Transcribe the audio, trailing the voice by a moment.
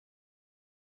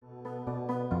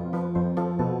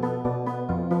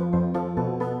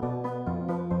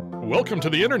Welcome to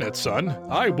the internet, son.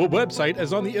 Website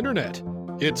is on the internet.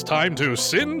 It's time to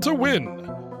sin to win.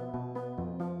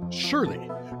 Surely,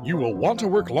 you will want to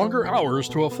work longer hours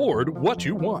to afford what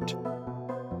you want.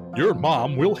 Your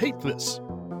mom will hate this.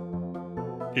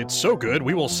 It's so good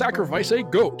we will sacrifice a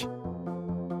goat.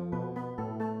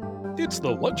 It's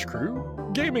the Lunch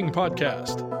Crew Gaming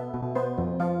Podcast.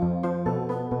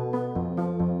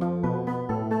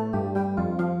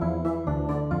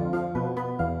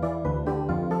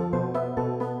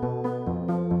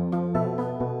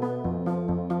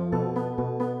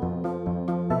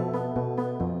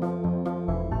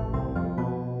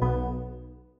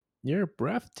 You're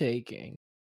breathtaking.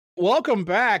 Welcome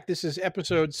back. This is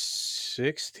episode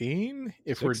 16.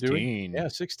 If 16. we're doing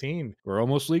 16. We're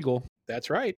almost legal. That's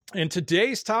right. And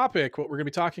today's topic, what we're going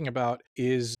to be talking about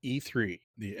is E3,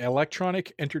 the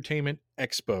Electronic Entertainment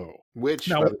Expo. Which,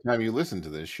 Now- by the time you listen to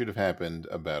this, should have happened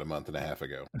about a month and a half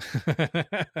ago.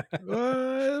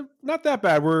 Not that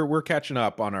bad. We're catching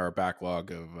up on our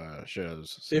backlog of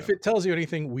shows. So. If it tells you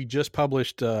anything, we just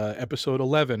published episode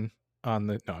 11 on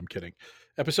the no, I'm kidding.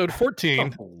 Episode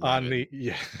 14 on the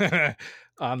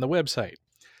on the website.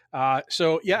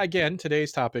 So again,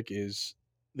 today's topic is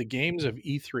the games of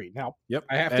E3. Now, Yep.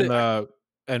 I have to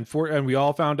and we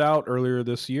all found out earlier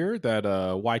this year that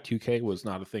Y2K was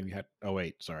not a thing. Oh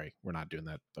wait, sorry, we're not doing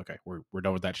that. Okay, we're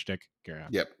done with that shtick. Carry on.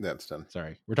 Yep, that's done.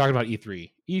 Sorry, we're talking about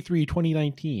E3. E3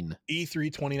 2019. E3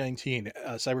 2019,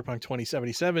 Cyberpunk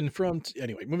 2077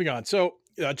 anyway, moving on. So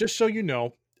just so you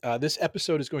know, this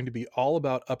episode is going to be all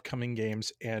about upcoming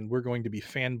games, and we're going to be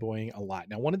fanboying a lot.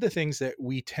 Now, one of the things that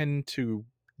we tend to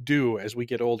do as we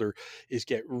get older is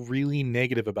get really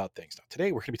negative about things. Now,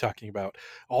 today we're going to be talking about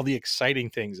all the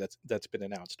exciting things that's been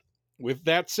announced. With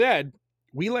that said,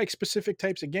 we like specific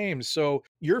types of games, so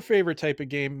your favorite type of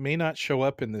game may not show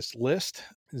up in this list.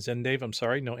 Zendave, I'm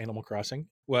sorry, no Animal Crossing.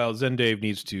 Well, Zendave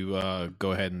needs to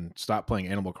go ahead and stop playing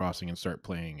Animal Crossing and start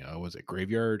playing. Was it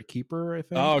Graveyard Keeper? I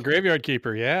think. Oh, Graveyard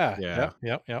Keeper, yeah.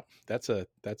 Yep. That's a,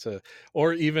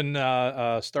 or even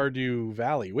Stardew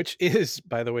Valley, which is,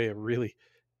 by the way, a really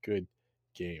good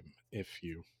game.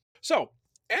 So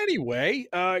anyway,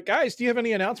 guys, do you have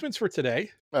any announcements for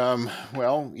today?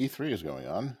 Well, E3 is going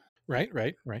on.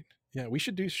 Right. Yeah, we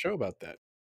should do a show about that.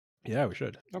 Yeah, we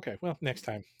should. Okay, well, next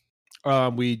time.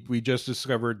 We just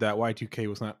discovered that Y2K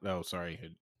was not. Oh, sorry.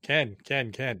 Ken.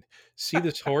 See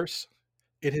this horse?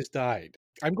 It has died.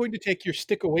 I'm going to take your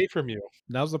stick away from you.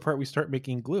 Now's the part we start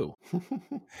making glue.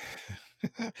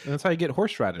 And that's how you get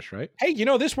horseradish, right? Hey,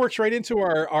 this works right into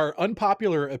our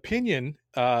unpopular opinion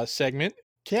segment.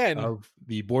 Ken, Of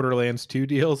the Borderlands 2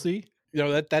 DLC.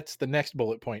 That's the next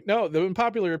bullet point. No, the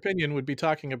unpopular opinion would be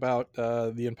talking about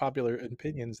the unpopular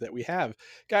opinions that we have.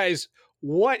 Guys,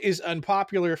 what is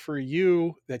unpopular for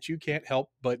you that you can't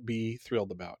help but be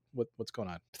thrilled about? What's going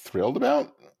on? Thrilled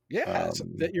about? Yeah,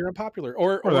 that you're unpopular.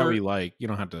 Or that we like. You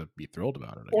don't have to be thrilled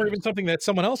about it. Or even something that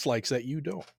someone else likes that you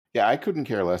don't. Yeah, I couldn't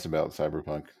care less about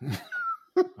Cyberpunk.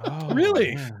 Oh,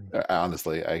 really?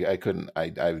 Honestly, I couldn't.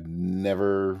 I've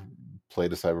never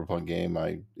played a Cyberpunk game.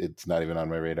 It's not even on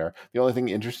my radar. The only thing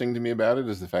interesting to me about it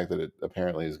is the fact that it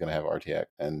apparently is going to have RTX,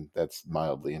 and that's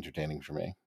mildly entertaining for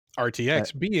me.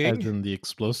 RTX being As in the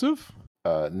explosive?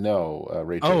 No,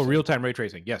 ray tracing. Oh, real-time ray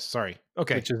tracing. Yes, sorry.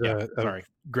 Okay. Which is sorry.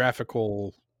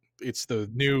 Graphical. It's the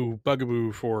new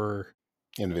bugaboo for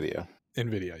NVIDIA.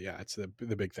 Yeah, it's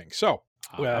the big thing. So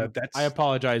I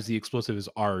apologize. The explosive is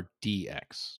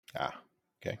RDX.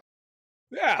 Okay.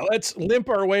 Yeah, let's limp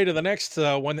our way to the next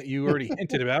one that you already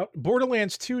hinted about.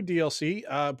 Borderlands 2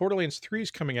 DLC. Borderlands 3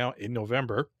 is coming out in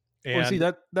November. And see,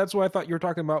 that's why I thought you were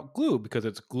talking about glue, because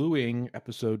it's gluing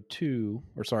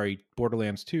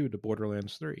Borderlands 2 to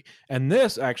Borderlands 3. And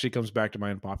this actually comes back to my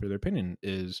unpopular opinion,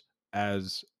 is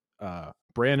as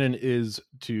Brandon is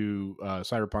to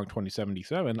Cyberpunk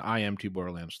 2077, I am to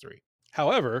Borderlands 3.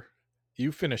 However,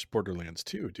 you finished Borderlands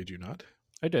 2, did you not?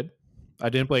 I did. I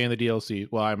didn't play in the DLC.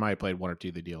 Well, I might have played one or two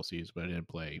of the DLCs, but I didn't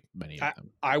play many of them.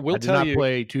 I did not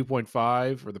play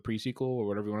 2.5 or the pre-sequel or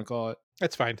whatever you want to call it.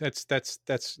 That's fine.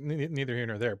 That's neither here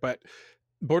nor there. But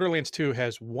Borderlands 2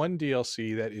 has one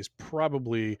DLC that is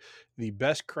probably the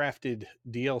best crafted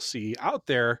DLC out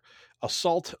there.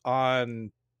 Assault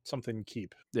on something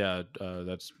Keep. Yeah,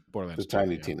 that's Borderlands. The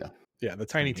Tiny Tina. Yeah, the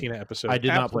Tiny Tina episode. I did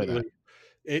not play that.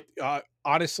 It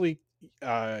honestly,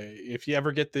 if you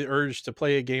ever get the urge to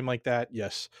play a game like that,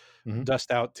 yes,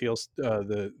 dust out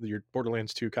your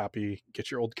Borderlands 2 copy, get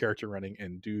your old character running,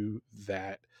 and do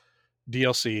that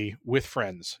DLC with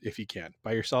friends if you can.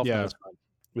 By yourself, yeah. That's fun.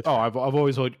 I've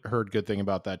always heard good thing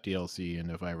about that DLC,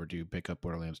 and if I were to pick up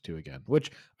Borderlands 2 again,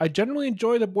 which I generally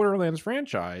enjoy the Borderlands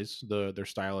franchise, their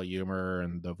style of humor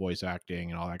and the voice acting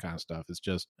and all that kind of stuff. It's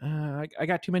just I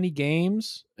got too many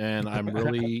games, and I'm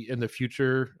really in the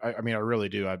future. I mean, I really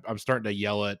do. I'm starting to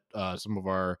yell at some of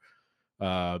our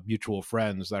mutual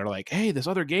friends that are like, hey, this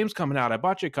other game's coming out, I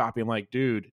bought you a copy. I'm like,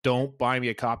 dude, don't buy me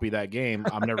a copy of that game.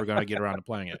 I'm never going to get around to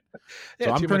playing it.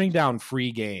 So I'm turning down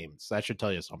free games. That should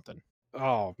tell you something.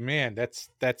 Oh man,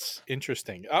 that's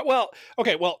interesting. Well,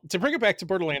 to bring it back to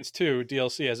Borderlands 2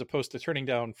 DLC as opposed to turning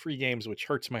down free games, which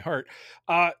hurts my heart,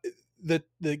 the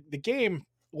game,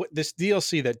 this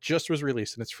DLC that just was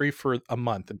released, and it's free for a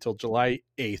month until July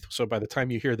 8th, so by the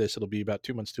time you hear this, it'll be about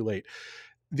 2 months too late.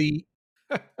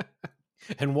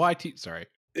 And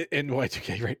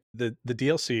Y2K, right? The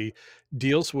DLC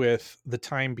deals with the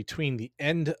time between the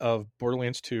end of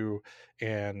Borderlands 2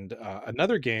 and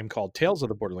another game called Tales of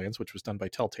the Borderlands, which was done by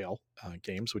Telltale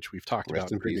Games, which we've talked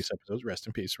about in previous episodes. Rest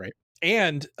in peace, right?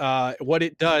 And what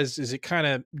it does is it kind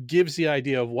of gives the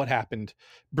idea of what happened,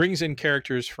 brings in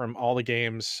characters from all the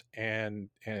games, and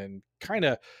kind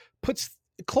of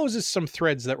closes some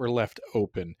threads that were left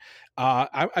open.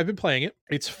 I've been playing it.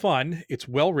 It's fun. It's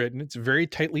well written. It's very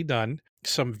tightly done.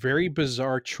 Some very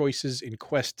bizarre choices in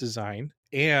quest design,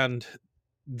 and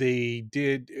they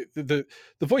did the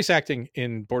voice acting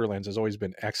in Borderlands has always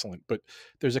been excellent, but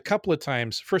there's a couple of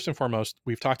times, first and foremost,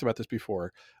 we've talked about this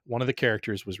before, one of the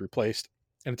characters was replaced,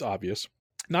 and it's obvious.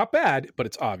 Not bad, but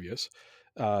it's obvious.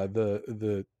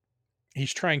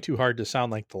 He's trying too hard to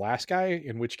sound like the last guy,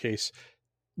 in which case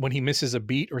when he misses a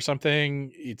beat or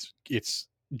something, it's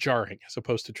jarring as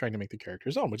opposed to trying to make the character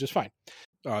his own, which is fine.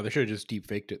 They should have just deep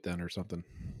faked it then or something.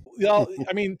 Well,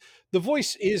 I mean, the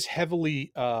voice is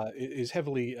heavily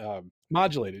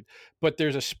modulated, but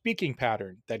there's a speaking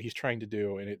pattern that he's trying to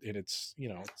do, and it's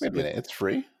wait a minute, it's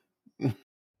free.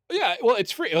 Yeah, well,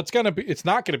 it's free. It's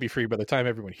not gonna be free by the time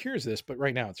everyone hears this, but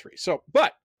right now it's free. So,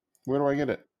 but where do I get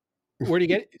it? Where do you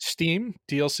get it? Steam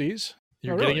DLCs.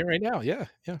 You're getting it right now. Yeah.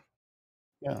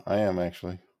 Yeah, I am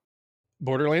actually.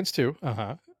 Borderlands 2.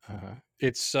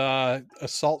 It's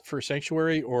Assault for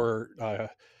Sanctuary or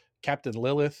Captain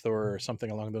Lilith or something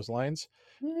along those lines.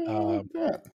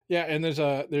 Yeah, and there's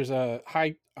a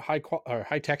high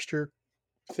texture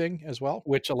thing as well,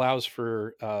 which allows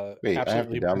for Wait, I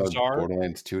have to download bizarre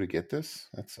Borderlands 2 to get this?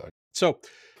 That sucks. So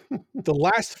the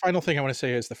last final thing I want to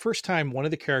say is the first time one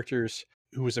of the characters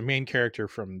who was a main character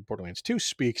from Borderlands 2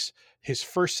 speaks, his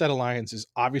first set of lines is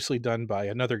obviously done by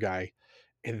another guy,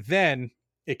 and then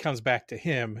it comes back to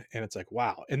him, and it's like,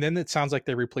 wow. And then it sounds like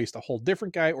they replaced a whole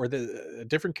different guy or a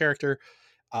different character,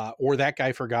 or that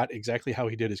guy forgot exactly how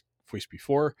he did his voice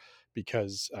before,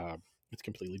 because it's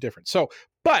completely different. So,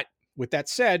 but with that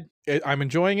said, I'm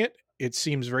enjoying it. It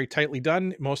seems very tightly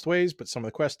done in most ways, but some of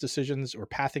the quest decisions or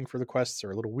pathing for the quests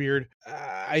are a little weird.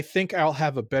 I think I'll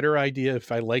have a better idea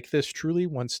if I like this truly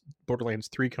once Borderlands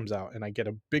 3 comes out and I get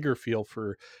a bigger feel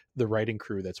for the writing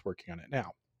crew that's working on it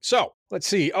now. So let's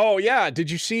see. Oh yeah. Did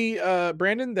you see,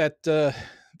 Brandon, that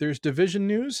there's Division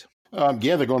news?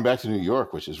 Yeah, they're going back to New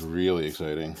York, which is really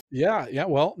exciting. Yeah.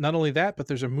 Well, not only that, but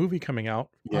there's a movie coming out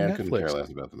on Netflix. I couldn't care less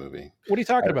about the movie. What are you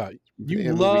talking about?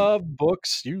 You love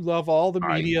books. You love all the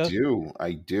media.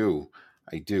 I do.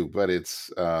 But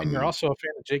it's and you're also a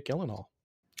fan of Jake Gyllenhaal.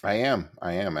 I am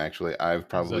actually. I've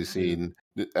probably seen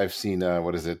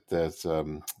what is it? That's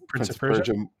Prince of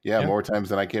Persia. Yeah, more times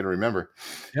than I can remember.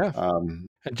 Yeah. And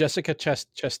Jessica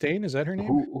Chastain, is that her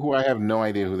name? Who I have no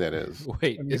idea who that is.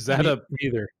 Wait, is that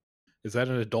either? Is that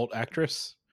an adult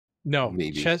actress? No,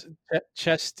 maybe.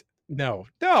 No.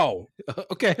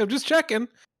 Okay, I'm just checking.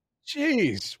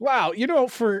 Jeez, wow!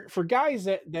 For guys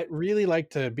that really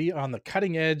like to be on the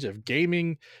cutting edge of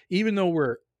gaming, even though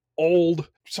we're old,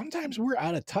 sometimes we're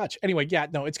out of touch. Anyway, yeah,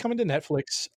 no, it's coming to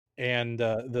Netflix, and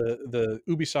the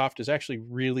Ubisoft is actually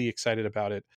really excited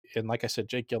about it. And like I said,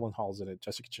 Jake Gyllenhaal's in it,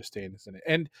 Jessica Chastain is in it,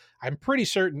 and I'm pretty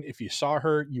certain if you saw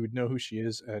her, you would know who she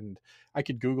is. And I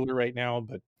could Google her right now,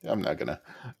 but I'm not gonna.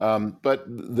 But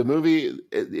the movie,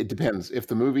 it depends. If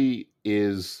the movie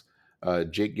is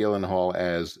Jake Gyllenhaal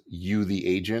as you, the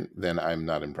agent, then I'm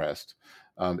not impressed.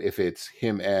 If it's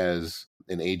him as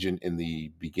an agent in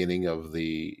the beginning of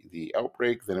the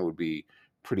outbreak, then it would be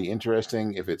pretty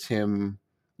interesting. If it's him,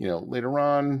 later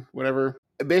on, whatever.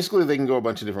 Basically, they can go a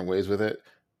bunch of different ways with it,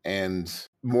 and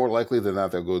more likely than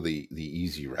not, they'll go the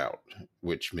easy route,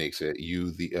 which makes it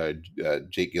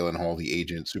Jake Gyllenhaal, the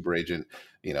agent, super agent,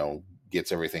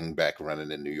 gets everything back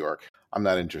running in New York. I'm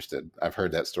not interested. I've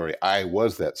heard that story. I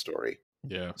was that story.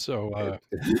 Yeah. So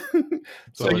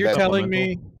you're telling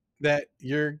me that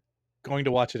you're going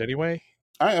to watch it anyway?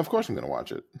 Of course I'm going to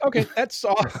watch it. Okay, that's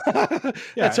all.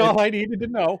 Yeah, all I needed to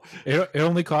know. It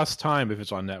only costs time if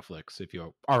it's on Netflix. If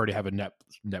you already have a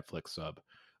Netflix sub,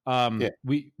 Yeah.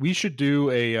 we should do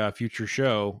a future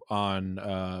show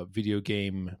on video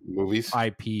game Movies.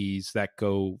 IPs that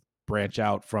go branch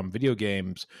out from video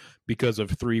games because of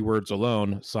 3 words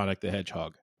alone: Sonic the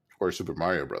Hedgehog. Or Super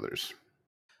Mario Brothers.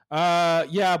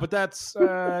 Yeah, but that's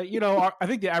I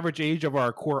think the average age of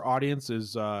our core audience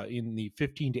is in the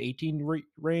 15 to 18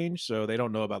 range, so they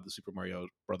don't know about the Super Mario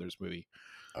Brothers movie.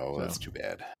 Oh, that's too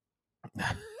bad.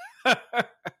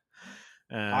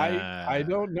 I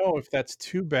don't know if that's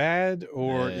too bad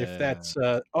or if that's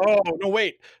oh no,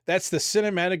 wait, that's the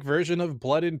cinematic version of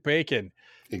Blood and Bacon.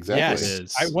 Exactly.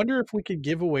 Yes, I wonder if we could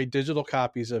give away digital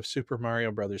copies of Super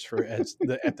Mario Brothers for at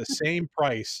the same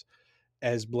price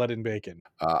as Blood and Bacon.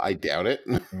 I doubt it.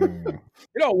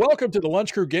 Welcome to the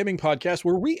Lunch Crew Gaming Podcast,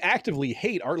 where we actively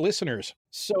hate our listeners.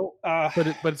 So,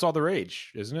 but it's all the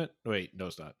rage, isn't it? Wait, no,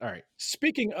 it's not. All right.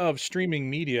 Speaking of streaming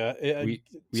media, we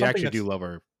actually do love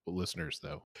our listeners,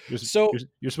 though.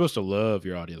 You're supposed to love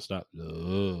your audience, not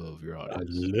love your audience.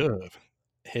 Love.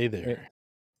 Hey there.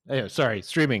 Hey, sorry,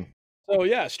 streaming. So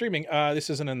yeah, streaming. This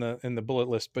isn't in the bullet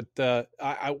list, but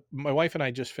my wife and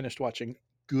I just finished watching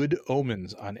Good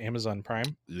Omens on Amazon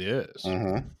Prime. Yes.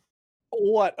 Mm-hmm.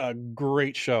 What a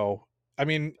great show. I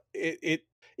mean, it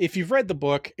if you've read the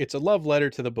book, it's a love letter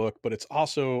to the book, but it's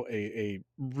also a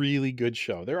really good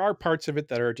show. There are parts of it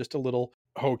that are just a little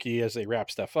hokey as they wrap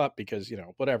stuff up because,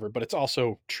 whatever, but it's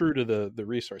also true to the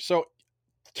resource. So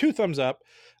 2 thumbs up.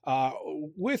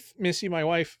 With Missy, my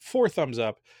wife, 4 thumbs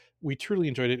up. We truly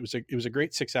enjoyed it. It was a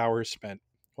great 6 hours spent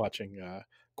watching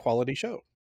quality show.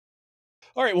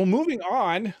 All right, well, moving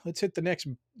on, let's hit the next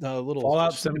little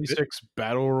Fallout 76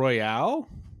 Battle Royale.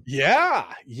 Yeah.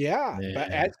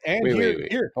 And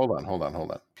wait. Hold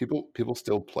on. People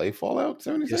still play Fallout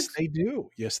 76?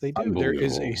 Yes, they do. There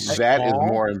is that is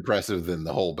more impressive than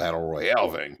the whole Battle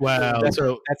Royale thing. Well,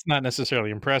 that's not necessarily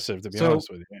impressive, to be honest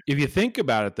with you. If you think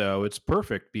about it, though, it's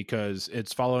perfect because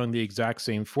it's following the exact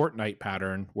same Fortnite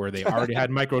pattern where they already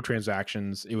had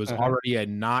microtransactions. It was already it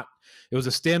was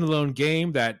a standalone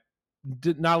game that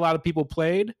not a lot of people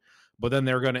played, but then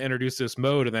they're going to introduce this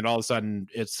mode, and then all of a sudden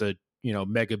it's a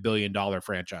mega $billion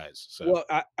franchise. So,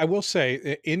 well, I will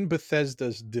say, in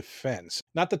Bethesda's defense,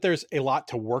 not that there's a lot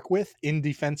to work with in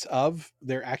defense of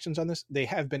their actions on this, they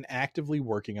have been actively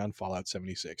working on Fallout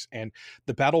 76, and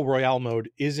the Battle Royale mode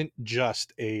isn't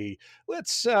just a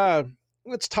let's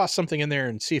toss something in there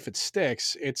and see if it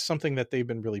sticks. It's something that they've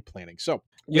been really planning. So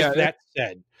with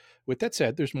that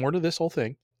said, there's more to this whole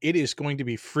thing. It is going to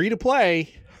be free to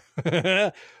play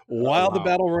while the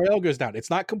Battle Royale goes down.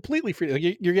 It's not completely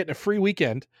free. You're getting a free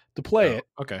weekend to play it.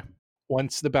 Okay.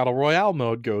 Once the Battle Royale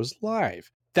mode goes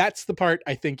live. That's the part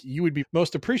I think you would be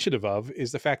most appreciative of,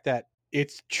 is the fact that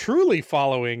it's truly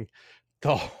following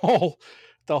the whole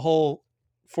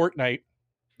Fortnite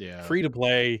free to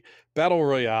play Battle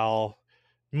Royale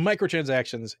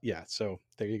microtransactions. Yeah. So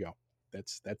there you go.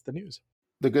 That's the news.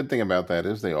 The good thing about that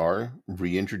is they are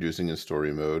reintroducing a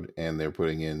story mode, and they're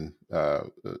putting in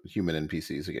human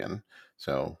NPCs again.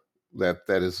 So that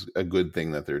is a good thing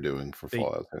that they're doing for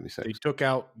Fallout 76. They took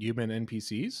out human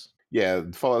NPCs? Yeah,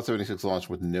 Fallout 76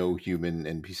 launched with no human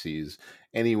NPCs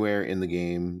anywhere in the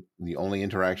game. The only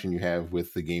interaction you have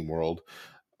with the game world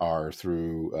are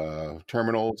through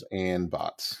terminals and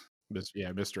bots.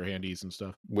 Mr. Handies and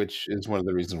stuff. Which is one of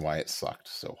the reasons why it sucked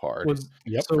so hard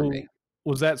for me.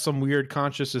 Was that some weird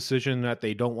conscious decision that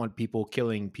they don't want people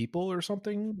killing people or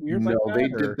something weird like that? No, they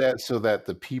did that so that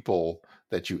the people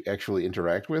that you actually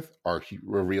interact with are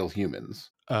real humans.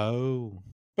 Oh.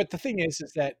 But the thing is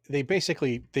that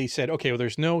they said, okay, well,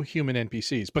 there's no human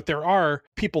NPCs, but there are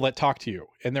people that talk to you,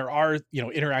 and there are,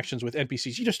 interactions with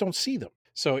NPCs. You just don't see them.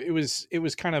 So it was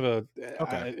kind of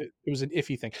it was an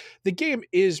iffy thing. The game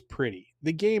is pretty.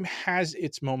 The game has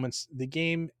its moments. The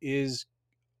game is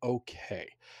okay.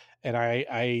 And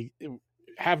I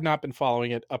have not been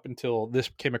following it up until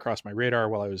this came across my radar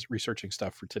while I was researching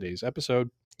stuff for today's episode.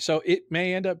 So it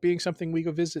may end up being something we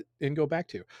go visit and go back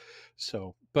to.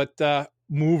 So, but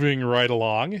moving right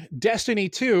along, Destiny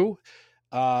 2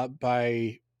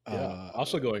 by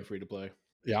also going free to play.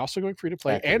 Yeah, also going free to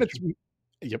play. And it's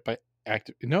by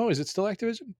No, is it still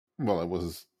Activision? Well, it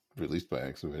was released by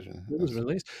Activision. It was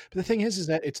released. But the thing is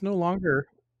that it's no longer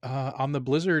on the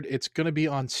Blizzard. It's going to be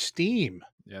on Steam.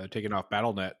 Yeah, they're taking off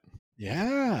Battle.net.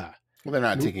 Yeah. Well, they're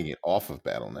not taking it off of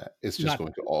Battle.net. It's just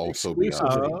going to also be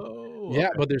on Steam. Yeah,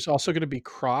 but there's also going to be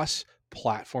cross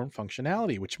platform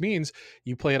functionality, which means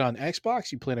you play it on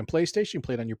Xbox, you play it on PlayStation, you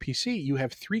play it on your PC. You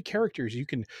have 3 characters. You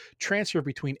can transfer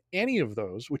between any of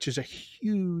those, which is a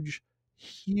huge,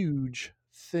 huge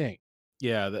thing.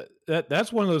 Yeah,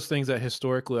 that's one of those things that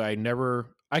historically I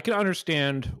can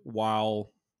understand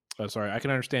I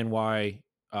can understand why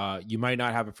you might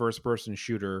not have a first person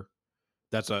shooter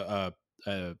that's a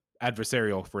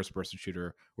adversarial first person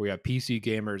shooter where you have PC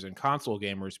gamers and console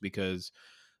gamers, because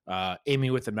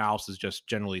aiming with the mouse is just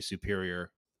generally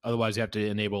superior. Otherwise, you have to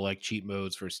enable like cheat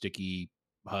modes for sticky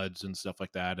HUDs and stuff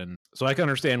like that. And so I can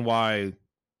understand why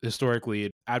historically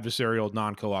adversarial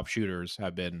non-co-op shooters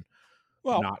have been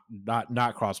Well,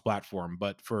 not cross-platform.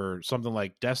 But for something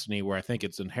like Destiny, where I think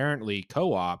it's inherently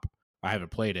co-op, I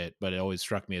haven't played it, but it always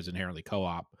struck me as inherently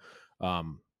co-op.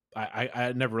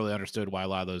 I never really understood why a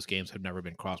lot of those games have never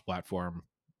been cross-platform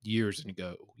years and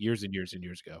years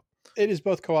ago. it is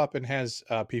both co-op and has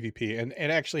PvP, and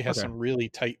it actually has Okay. some really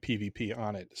tight PvP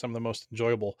on it. Some of the most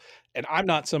enjoyable. And I'm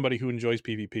not somebody who enjoys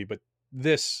PvP, but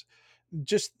this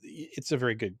it's a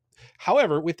very good.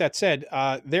 However, with that said,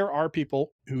 there are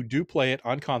people who do play it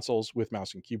on consoles with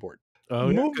mouse and keyboard. Oh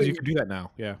yeah, because you Moving, can do that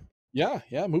now. Yeah.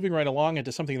 yeah, moving right along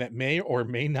into something that may or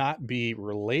may not be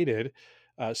related.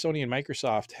 Sony and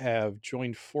Microsoft have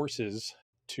joined forces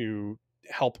to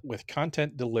help with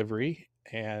content delivery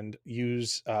and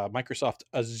use Microsoft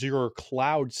Azure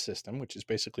Cloud System, which is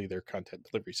basically their content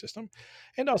delivery system,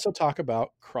 and also talk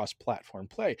about cross-platform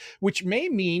play, which may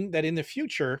mean that in the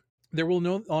future there will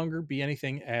no longer be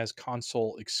anything as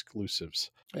console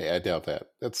exclusives. Hey, I doubt that.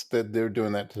 That's that they're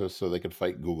doing that so they could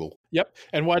fight Google. Yep.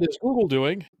 And what is Google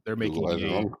doing? They're making Google has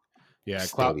their own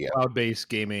Stadia. cloud-based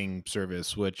gaming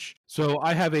service. So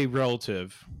I have a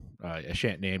relative, I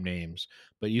shan't name names,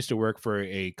 but used to work for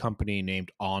a company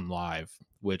named OnLive,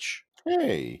 which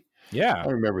Hey, yeah,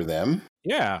 I remember them.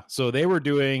 yeah. So they were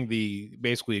doing the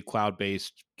basically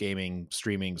cloud-based gaming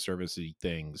streaming servicey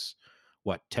things.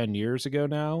 What, 10 years ago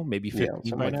now? Maybe 15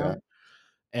 something by like now. that.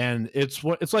 And it's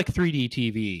like 3D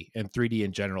TV and 3D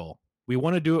in general. We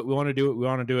want to do it. We want to do it. We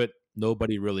want to do it.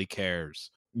 Nobody really cares.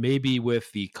 Maybe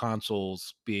with the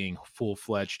consoles being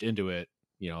full-fledged into it,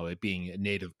 it being a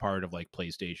native part of like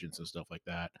PlayStations and stuff like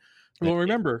that. Well,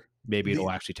 remember, maybe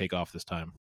it'll actually take off this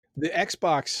time. the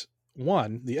Xbox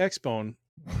One, the Xbone,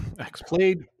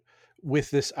 played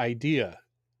with this idea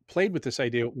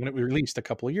when it was released a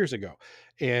couple of years ago,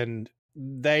 and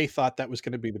they thought that was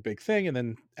going to be the big thing. And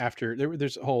then after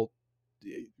there's a whole,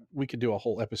 we could do a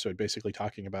whole episode basically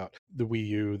talking about the Wii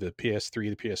U, the PS3,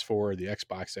 the PS4, the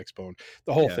Xbox, Xbone,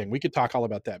 the whole thing. We could talk all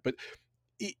about that. But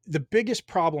the biggest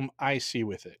problem I see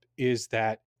with it is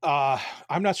that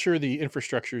I'm not sure the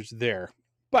infrastructure's there,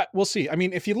 but we'll see. I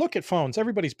mean, if you look at phones,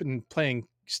 everybody's been playing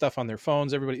stuff on their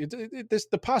phones. Everybody,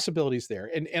 the possibilities there,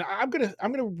 and I'm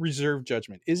gonna reserve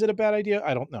judgment. Is it a bad idea?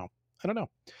 I don't know.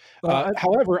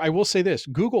 However, I will say this: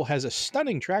 Google has a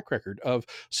stunning track record of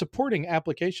supporting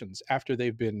applications after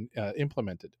they've been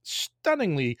implemented.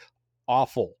 Stunningly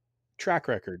awful track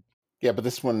record. Yeah, but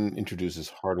this one introduces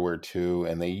hardware too,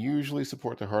 and they usually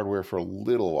support the hardware for a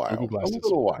little while. Google Glasses. A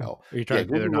little while. Are you trying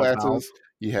to say they're Google not Glasses.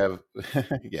 You have,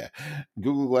 yeah,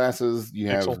 Google Glasses. You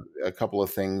Pixel. have a couple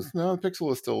of things. No,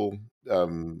 Pixel is still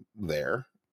there.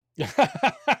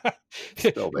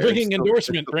 Still there. Bringing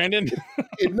endorsement, Brandon.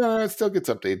 It still gets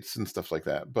updates and stuff like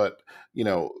that. But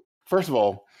first of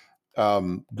all,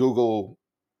 Google,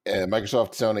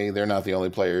 Microsoft, Sony, they're not the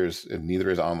only players, and neither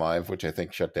is OnLive, which I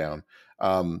think shut down.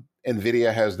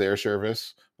 NVIDIA has their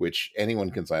service, which anyone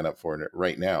can sign up for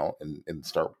right now and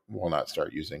not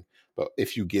start using. But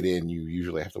if you get in, you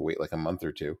usually have to wait like a month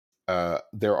or two.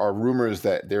 There are rumors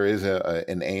that there is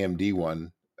an AMD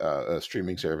one, a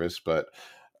streaming service, but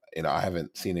I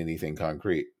haven't seen anything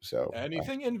concrete. So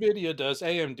anything NVIDIA does,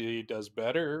 AMD does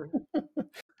better.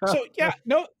 So yeah,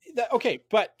 no, okay.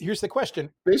 But here's the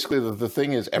question. Basically, the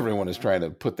thing is, everyone is trying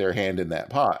to put their hand in that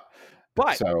pot.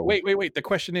 But wait. The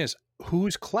question is,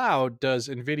 whose cloud does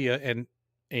NVIDIA and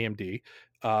AMD?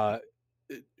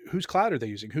 Whose cloud are they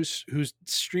using? Whose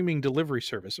streaming delivery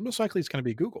service? And most likely, it's going to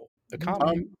be Google. Could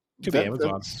be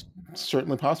Amazon. That's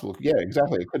certainly possible. Yeah,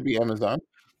 exactly. It could be Amazon.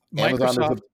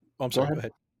 Microsoft. I'm sorry. Go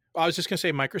ahead. I was just going to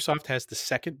say Microsoft has the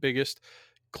second biggest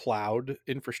cloud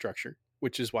infrastructure,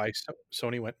 which is why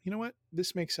Sony went, you know what?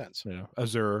 This makes sense. Yeah,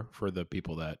 Azure for the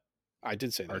people that I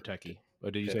did say are that. techie. Oh,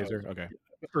 did you say Azure? Okay.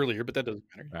 Earlier, but that doesn't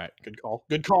matter. All right. Good call.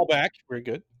 Good call back. Very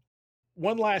good.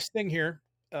 One last thing here.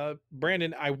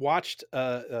 Brandon, I watched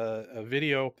a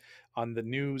video on the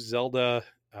new Zelda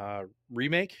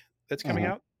remake that's coming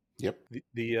out. Yep.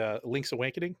 The Link's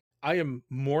Awakening. I am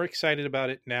more excited about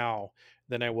it now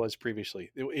than I was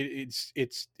previously.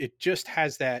 It just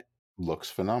has that looks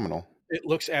phenomenal. It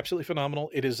looks absolutely phenomenal.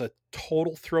 It is a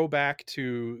total throwback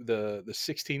to the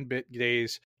 16-bit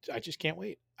days. I just can't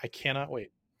wait. I cannot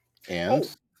wait. And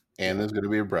yeah. there's going to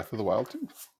be a Breath of the Wild too.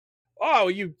 Oh,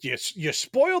 you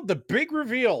spoiled the big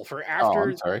reveal for after. Oh,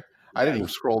 I'm sorry. I didn't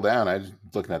scroll down. I was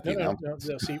looking at the announcements.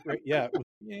 No, see, right, yeah.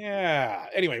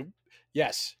 Anyway,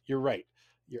 yes, you're right.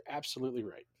 You're absolutely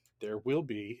right. There will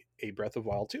be a Breath of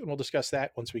Wild 2, and we'll discuss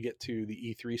that once we get to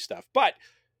the E3 stuff. But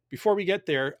before we get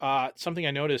there, something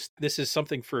I noticed, this is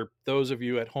something for those of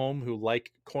you at home who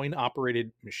like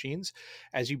coin-operated machines.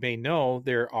 As you may know,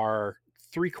 there are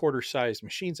 3/4 sized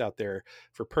machines out there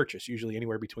for purchase, usually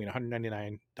anywhere between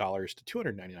 $199 to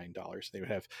 $299. They would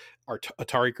have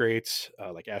Atari greats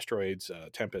like Asteroids,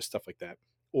 Tempest, stuff like that,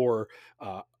 or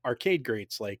arcade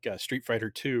greats like Street Fighter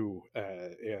 2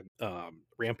 and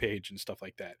Rampage and stuff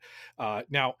like that.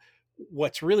 Now,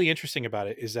 what's really interesting about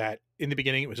it is that in the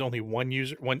beginning it was only one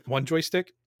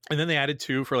joystick, and then they added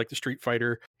 2 for like the Street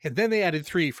Fighter, and then they added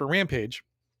 3 for Rampage,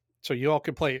 so you all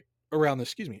could play around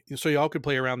this. So you all could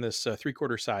play around this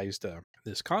 3/4 sized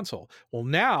this console. Well,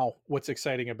 now what's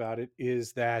exciting about it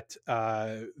is that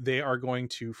they are going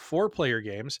to 4-player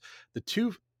games. The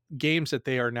 2 games that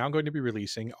they are now going to be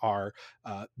releasing are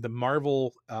the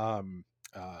Marvel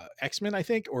X-Men, I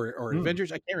think, or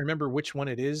Avengers. I can't remember which one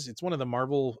it is. It's one of the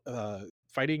Marvel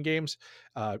fighting games,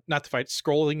 not the fight,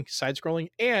 side scrolling,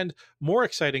 and more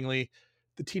excitingly,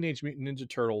 the Teenage Mutant Ninja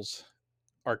Turtles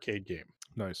arcade game.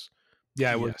 Nice.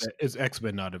 Yeah, it's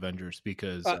X-Men, not Avengers,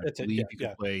 because I believe you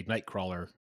can play Nightcrawler.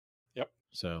 Yep.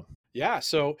 So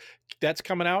that's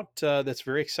coming out. That's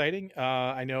very exciting.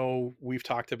 I know we've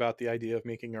talked about the idea of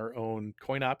making our own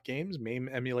coin-op games, MAME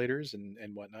emulators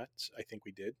and whatnot. I think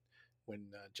we did when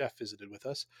Jeff visited with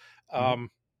us.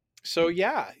 So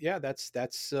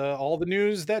that's all the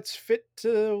news that's fit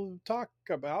to talk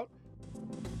about.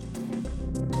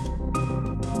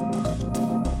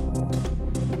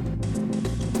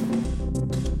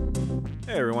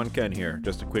 Hey everyone, Ken here.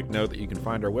 Just a quick note that you can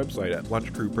find our website at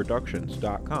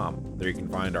lunchcrewproductions.com. There you can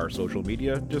find our social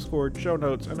media, Discord, show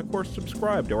notes, and of course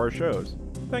subscribe to our shows.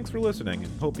 Thanks for listening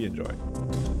and hope you enjoy.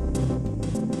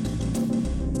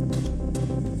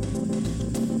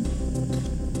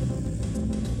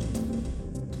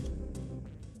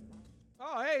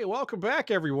 Oh, hey, welcome back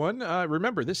everyone.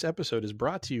 Remember, this episode is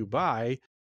brought to you by...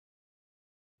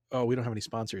 Oh, we don't have any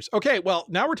sponsors. Okay, well,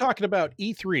 now we're talking about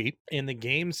E3 and the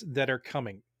games that are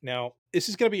coming. Now, this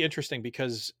is going to be interesting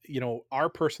because, our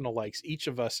personal likes, each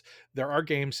of us, there are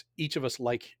games each of us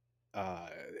like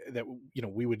that,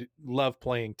 we would love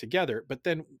playing together. But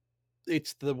then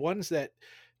it's the ones that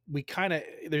we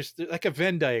there's like a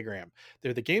Venn diagram.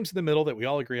 They're the games in the middle that we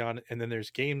all agree on. And then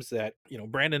there's games that,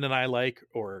 Brandon and I like,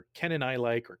 or Ken and I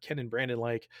like, or Ken and Brandon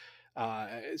like.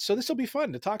 So this will be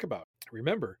fun to talk about.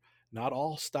 Remember, not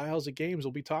all styles of games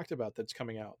will be talked about that's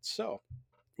coming out. So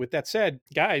with that said,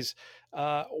 guys,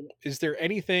 is there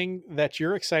anything that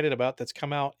you're excited about that's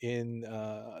come out in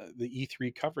the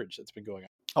E3 coverage that's been going on?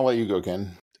 I'll let you go,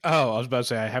 Ken. Oh, I was about to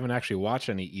say, I haven't actually watched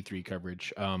any E3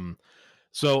 coverage.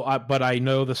 But I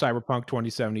know the Cyberpunk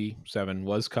 2077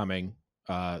 was coming.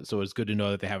 So it's good to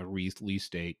know that they have a release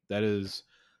date. That is,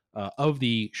 of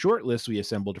the short list we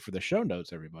assembled for the show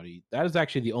notes, everybody, that is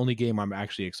actually the only game I'm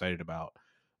actually excited about.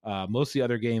 Most of the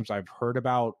other games I've heard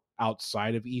about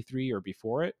outside of E3 or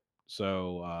before it.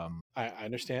 So I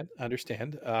understand.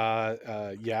 Cyberpunk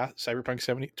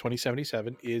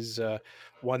 2077 is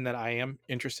one that I am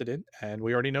interested in, and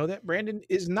we already know that Brandon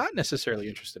is not necessarily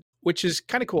interested, which is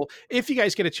kind of cool. If you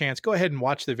guys get a chance, go ahead and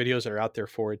watch the videos that are out there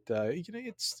for it.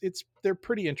 They're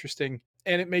pretty interesting,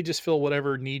 and it may just fill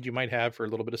whatever need you might have for a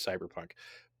little bit of Cyberpunk.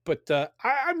 But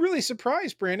I'm really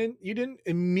surprised, Brandon, you didn't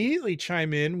immediately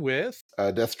chime in with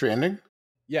Death Stranding.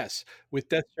 Yes, with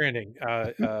Death Stranding.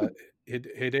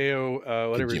 Hideo,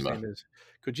 whatever his name is,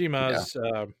 Kojima's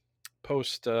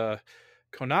post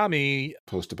Konami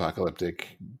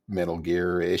post-apocalyptic Metal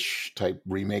Gear-ish type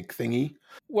remake thingy.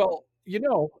 Well,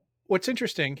 what's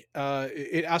interesting,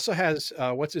 it also has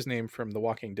what's his name from The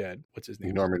Walking Dead? What's his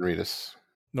name? Norman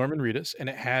Reedus, and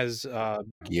it has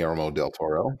Guillermo del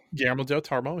Toro.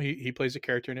 He plays a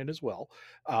character in it as well,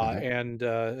 and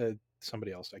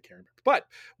somebody else I can't remember. But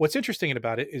what's interesting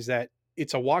about it is that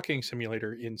it's a walking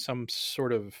simulator in some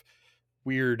sort of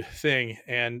weird thing,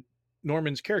 and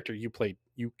Norman's character, you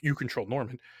control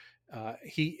Norman.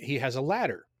 He has a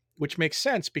ladder, which makes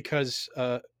sense because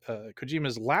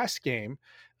Kojima's last game,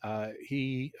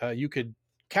 you could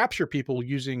capture people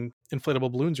using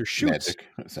inflatable balloons or chutes. Magic,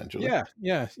 essentially.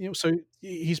 Yeah. So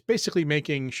he's basically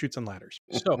making chutes and ladders.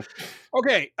 So,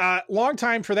 okay, long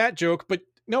time for that joke, but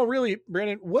No, really,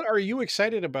 Brandon, what are you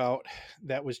excited about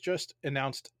that was just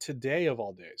announced today of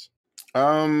all days?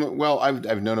 Well,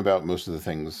 I've known about most of the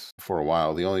things for a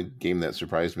while. The only game that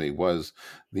surprised me was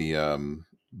the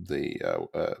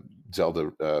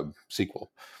Zelda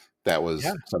sequel. That Yeah. was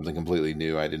something completely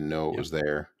new. I didn't know it Yep. was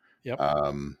there. Yep. So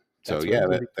That's what yeah, that,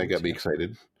 everybody that got thinks. me Yeah.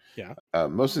 excited. Yeah.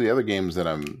 Most of the other games that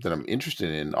I'm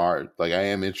interested in are like I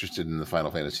am interested in the Final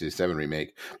Fantasy VII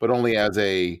remake, but only as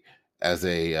a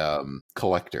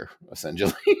collector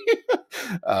essentially.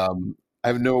 um, I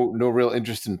have no real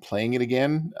interest in playing it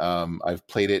again. I've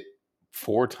played it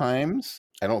 4 times.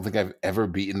 I don't think I've ever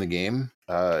beaten the game.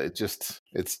 It's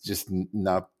just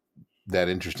not that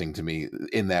interesting to me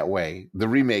in that way. The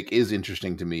remake is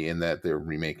interesting to me in that they're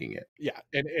remaking it. Yeah.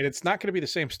 And it's not going to be the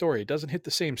same story. It doesn't hit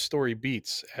the same story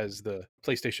beats as the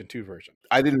PlayStation 2 version.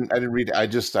 I didn't read it. I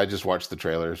just watched the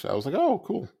trailers. I was like, oh,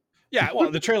 cool. Yeah,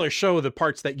 well, the trailers show the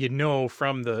parts that you know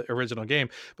from the original game,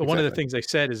 but one of the Exactly. things they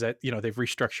said is that they've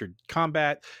restructured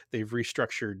combat, they've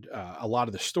restructured a lot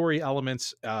of the story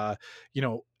elements. I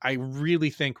really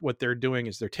think what they're doing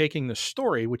is they're taking the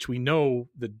story, which we know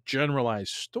the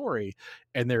generalized story,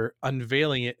 and they're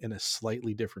unveiling it in a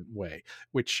slightly different way,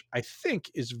 which I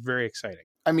think is very exciting.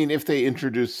 I mean, if they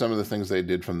introduced some of the things they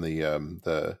did from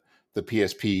the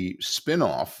PSP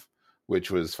spin-off, which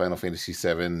was Final Fantasy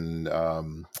VII,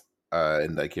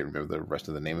 and I can't remember the rest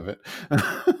of the name of it.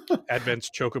 Advent's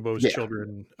Chocobo's Yeah.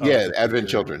 Children. Yeah, the Advent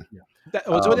Future. Children. Yeah. That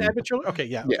was it. Um, Advent Children. Okay,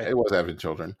 yeah, Yeah, okay. it was Advent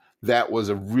Children. That was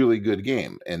a really good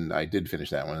game, and I did finish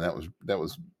that one. And that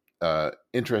was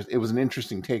interesting. It was an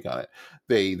interesting take on it.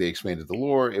 They expanded the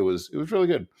lore. It was really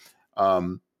good.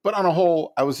 But on a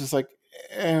whole, I was just like,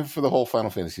 for the whole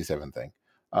Final Fantasy VII thing.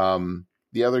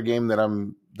 The other game that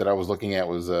I was looking at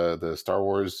was the Star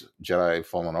Wars Jedi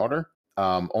Fallen Order.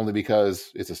 Only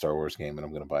because it's a Star Wars game, and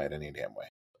I'm going to buy it any damn way.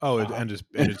 Oh, and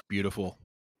it's beautiful.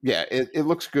 Yeah, it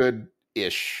looks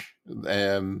good-ish.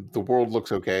 The world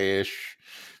looks okay-ish.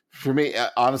 For me,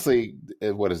 honestly,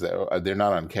 what is that? They're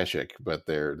not on Kashyyyk, but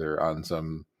they're on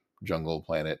some jungle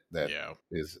planet that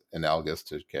is analogous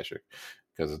to Kashyyyk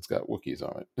because it's got Wookiees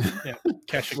on it. Yeah,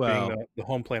 Kashyyyk being the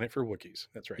home planet for Wookiees.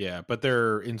 That's right. Yeah, but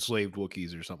they're enslaved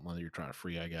Wookiees or something that you're trying to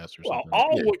free, I guess, or something.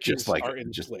 All Yeah, Wookiees are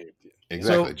enslaved.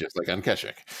 Exactly, just like on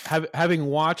Kashyyyk. Having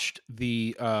watched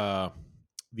the I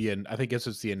think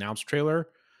it's the announced trailer.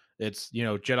 It's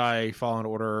Jedi Fallen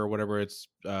Order or whatever. It's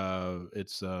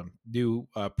new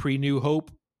pre-New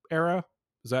Hope era.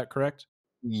 Is that correct?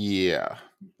 Yeah.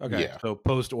 Okay. Yeah. So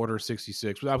post Order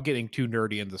 66. Without getting too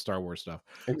nerdy into the Star Wars stuff.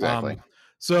 Exactly.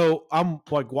 So I'm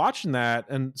like watching that,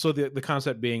 and so the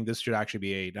concept being this should actually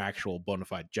be an actual bona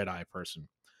fide Jedi person.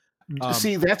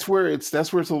 See, that's where it's a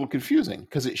little confusing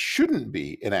because it shouldn't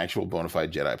be an actual bona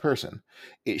fide Jedi person.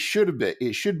 It should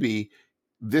be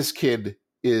this kid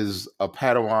is a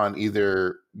Padawan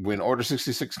either when Order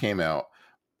 66 came out,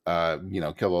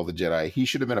 kill all the Jedi. He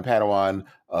should have been a Padawan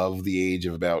of the age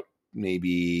of about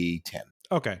maybe 10.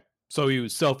 Okay. So he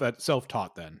was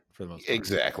self-taught then for the most part.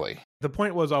 Exactly. The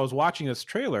point was I was watching this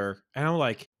trailer and I'm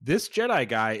like, this Jedi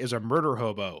guy is a murder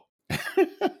hobo.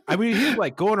 I mean, he's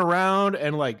like going around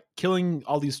and like killing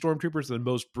all these stormtroopers in the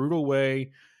most brutal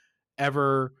way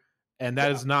ever. And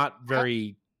that is not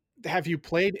very... Have you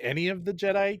played any of the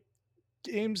Jedi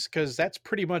games? Because that's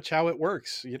pretty much how it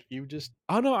works. You just...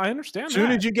 Oh, no, I understand as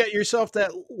soon as you get yourself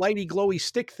that lighty, glowy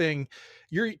stick thing,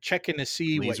 you're checking to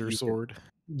see laser what sword.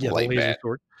 Yeah, the laser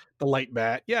sword. The light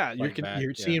bat. Yeah,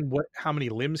 you're seeing how many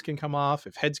limbs can come off,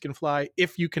 if heads can fly,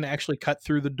 if you can actually cut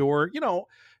through the door.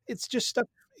 It's just stuff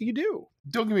you do.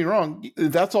 Don't get me wrong,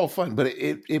 that's all fun, but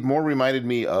it more reminded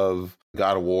me of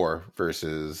God of War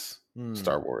versus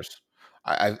Star Wars.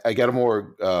 I got a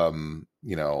more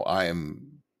I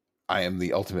am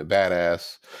the ultimate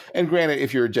badass. And granted,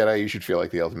 if you're a Jedi, you should feel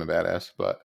like the ultimate badass,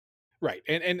 but right.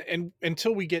 And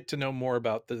until we get to know more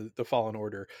about the Fallen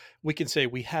Order, we can say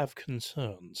we have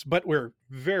concerns, but we're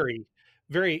very,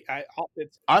 very.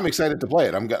 I'm excited to play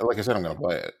it. Like I said, I'm going to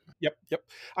play it. Yep.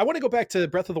 I want to go back to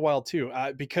Breath of the Wild too,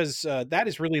 because that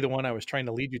is really the one I was trying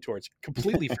to lead you towards.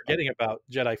 Completely forgetting about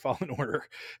Jedi Fallen Order,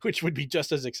 which would be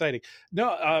just as exciting.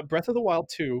 No, Breath of the Wild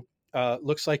 2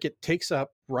 looks like it takes up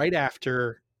right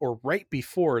after or right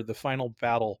before the final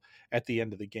battle at the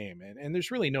end of the game. And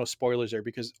there's really no spoilers there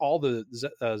because all the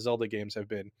Zelda games have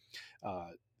been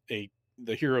the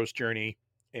hero's journey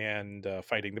and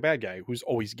fighting the bad guy, who's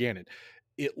always Ganon.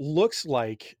 It looks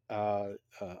like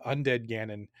Undead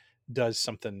Ganon does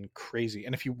something crazy.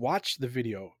 And if you watch the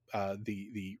video,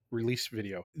 the release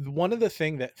video, one of the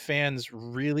things that fans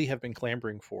really have been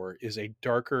clamoring for is a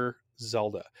darker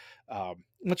Zelda,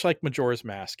 much like Majora's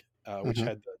Mask, which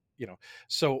had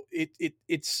So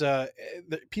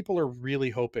people are really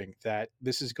hoping that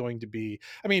this is going to be,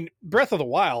 I mean, Breath of the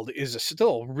Wild is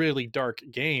still a really dark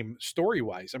game story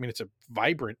wise. I mean, it's a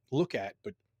vibrant look at,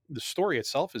 but the story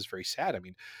itself is very sad. I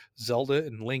mean, Zelda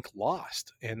and Link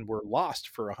lost and were lost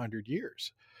for 100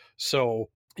 years. So,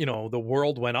 the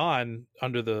world went on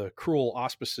under the cruel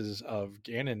auspices of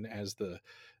Ganon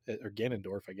or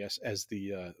Ganondorf, I guess, as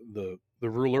the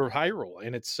ruler of Hyrule.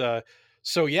 And it's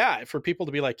so yeah, for people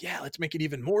to be like, yeah, let's make it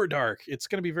even more dark. It's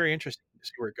going to be very interesting to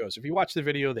see where it goes. If you watch the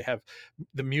video, they have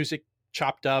the music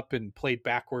chopped up and played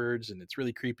backwards, and it's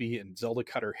really creepy. And Zelda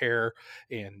cut her hair,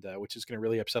 and which is going to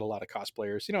really upset a lot of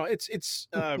cosplayers.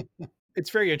 It's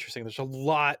very interesting. There's a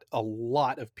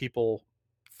lot of people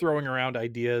throwing around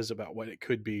ideas about what it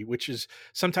could be, which is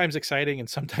sometimes exciting and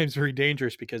sometimes very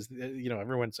dangerous because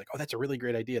everyone's like, oh, that's a really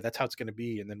great idea, that's how it's going to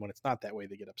be, and then when it's not that way,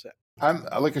 they get upset. I'm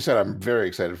like I said, I'm very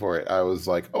excited for it. I was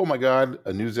like, oh my god,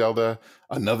 a new Zelda,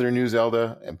 another new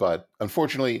Zelda. But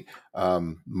unfortunately,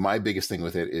 my biggest thing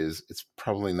with it is it's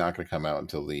probably not going to come out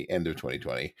until the end of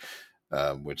 2020.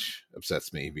 Which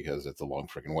upsets me because it's a long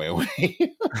freaking way away.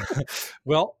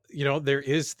 Well, there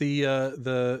is the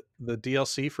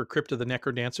DLC for Crypt of the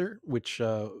Necrodancer, which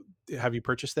have you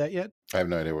purchased that yet? I have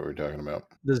no idea what we're talking about.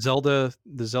 The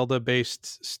Zelda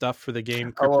based stuff for the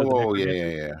game Crypt of the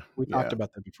Necrodancer. Yeah. We talked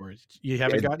about that before. You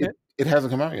haven't gotten it? It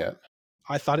hasn't come out yet.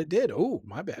 I thought it did. Oh,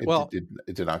 my bad.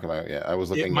 It did not come out yet. I was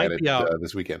looking at it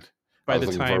this weekend. By the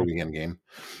time for a weekend game.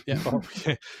 Yeah,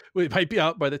 it might be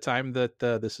out by the time that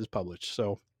this is published.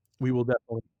 So we will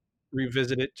definitely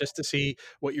revisit it just to see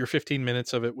what your 15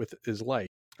 minutes of it is like.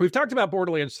 We've talked about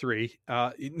Borderlands 3.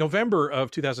 November of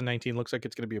 2019 looks like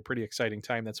it's going to be a pretty exciting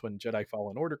time. That's when Jedi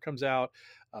Fallen Order comes out.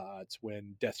 It's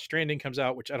when Death Stranding comes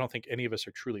out, which I don't think any of us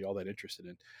are truly all that interested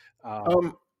in.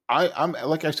 I'm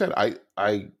like I said,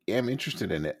 I am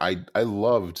interested in it. I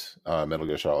loved Metal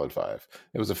Gear Solid 5.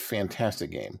 It was a fantastic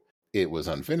game. It was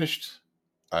unfinished.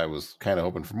 I was kind of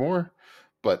hoping for more,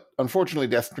 but unfortunately,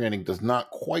 Death Stranding does not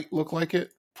quite look like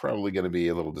it. Probably going to be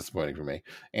a little disappointing for me,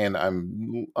 and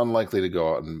I'm unlikely to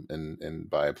go out and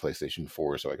buy a PlayStation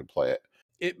 4 so I can play it.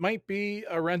 It might be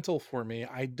a rental for me.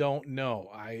 I don't know.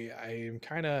 I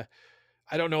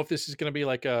don't know if this is going to be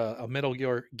like a Metal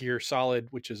Gear Solid,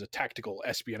 which is a tactical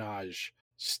espionage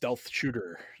stealth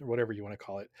shooter or whatever you want to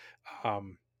call it.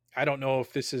 I don't know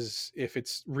if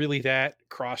it's really that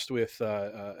crossed with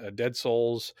a Dead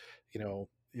Souls,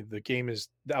 the game is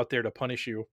out there to punish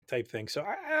you type thing. So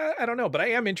I don't know, but I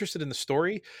am interested in the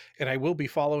story, and I will be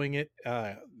following it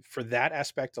for that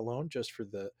aspect alone, just for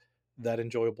that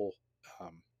enjoyable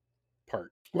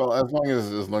part. Well, as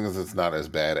long as it's not as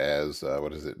bad as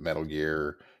what is it, Metal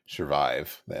Gear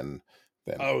Survive, then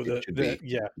it should be.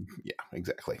 Yeah,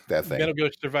 exactly, that thing. Metal Gear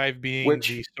Survive being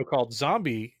the so-called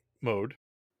zombie mode.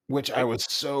 Which I was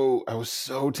so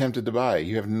tempted to buy.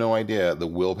 You have no idea the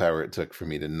willpower it took for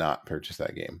me to not purchase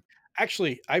that game.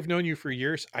 Actually, I've known you for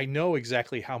years. I know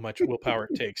exactly how much willpower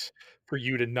it takes for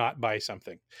you to not buy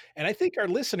something. And I think our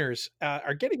listeners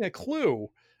are getting a clue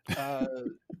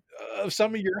of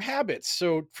some of your habits.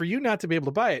 So for you not to be able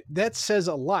to buy it, that says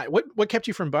a lot. What kept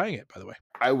you from buying it, by the way?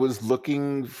 I was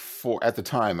looking for, at the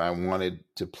time, I wanted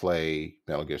to play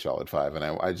Metal Gear Solid 5, and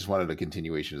I just wanted a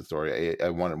continuation of the story. I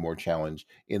wanted more challenge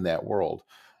in that world.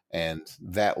 And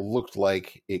that looked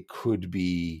like it could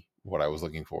be what I was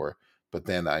looking for. But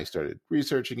then I started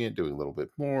researching it, doing a little bit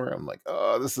more. I'm like,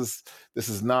 oh, this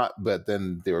is not. But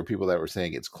then there were people that were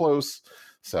saying it's close.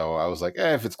 So I was like,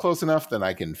 if it's close enough, then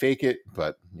I can fake it.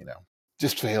 But,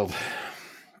 just failed.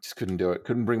 Just couldn't do it.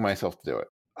 Couldn't bring myself to do it.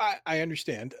 I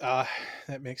understand.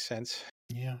 That makes sense.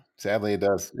 Yeah, sadly it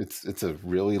does. It's a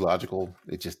really logical.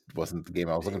 It just wasn't the game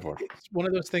I was looking for. It's one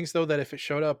of those things, though, that if it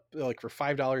showed up like for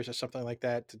 $5 or something like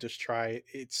that to just try,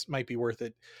 it might be worth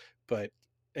it. But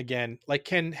again, like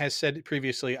Ken has said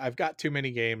previously, I've got too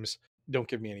many games. Don't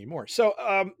give me any more. So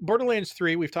Borderlands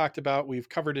 3, we've talked about, we've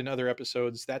covered in other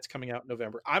episodes. That's coming out in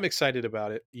November. I'm excited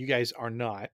about it. You guys are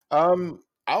not.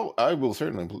 I will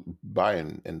certainly buy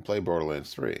and play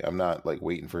Borderlands 3. I'm not like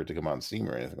waiting for it to come on Steam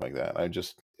or anything like that.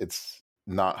 It's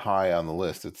not high on the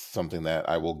list. It's something that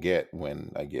I will get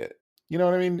when I get it. You know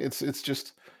what I mean? It's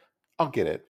just, I'll get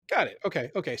it. Got it.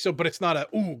 Okay. So, but it's not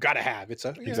gotta have. It's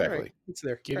exactly. Right. It's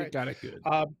there. Get it, got it good.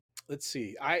 Let's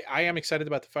see. I am excited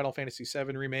about the Final Fantasy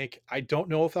VII remake. I don't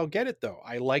know if I'll get it though.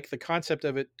 I like the concept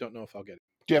of it. Don't know if I'll get it.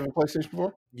 Do you have a PlayStation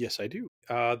 4? Yes, I do.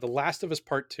 The Last of Us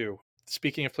Part 2.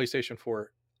 Speaking of PlayStation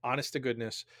 4, honest to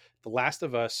goodness, The Last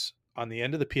of Us on the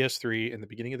end of the PS3 and the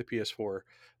beginning of the PS4,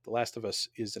 The Last of Us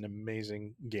is an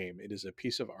amazing game. It is a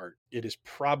piece of art.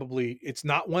 It's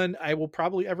not one I will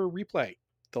probably ever replay.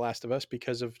 The Last of Us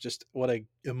because of just what a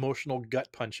emotional gut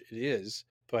punch it is.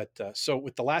 But so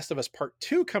with The Last of Us Part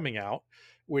 2 coming out,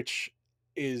 which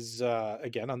is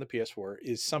again on the PS4,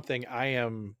 is something I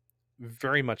am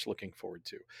very much looking forward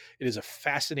to. It is a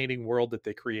fascinating world that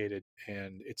they created,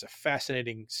 and it's a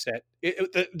fascinating set.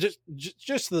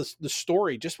 Just the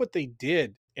story, just what they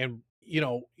did, and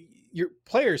your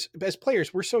players as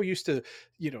players, we're so used to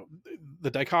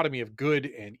the dichotomy of good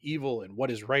and evil and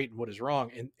what is right and what is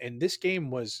wrong, and this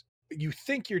game was, you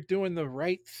think you're doing the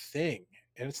right thing,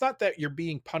 and it's not that you're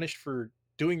being punished for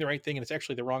doing the right thing and it's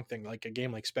actually the wrong thing, like a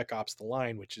game like Spec Ops The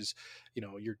Line, which is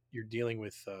you're dealing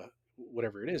with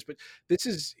whatever it is, but this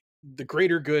is the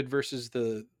greater good versus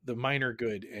the minor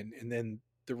good, and then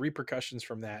the repercussions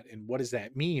from that, and what does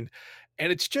that mean.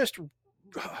 And it's just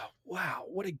wow,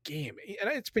 what a game. And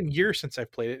it's been years since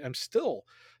I've played it. I'm still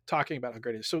talking about how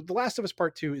great it is. So The Last of Us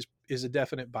Part 2 is a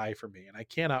definite buy for me, and I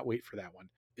cannot wait for that one.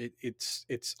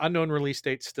 It's unknown release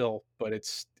date still, but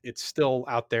it's still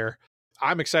out there.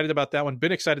 I'm excited about that one.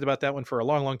 Been excited about that one for a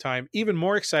long, long time. Even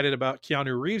more excited about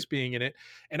Keanu Reeves being in it,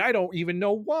 and I don't even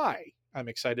know why I'm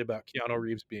excited about Keanu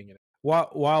Reeves being in it.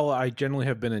 While I generally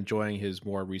have been enjoying his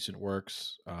more recent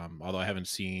works, although I haven't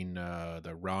seen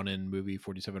the Ronin movie,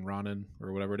 47 Ronin,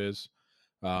 or whatever it is.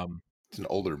 It's an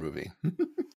older movie.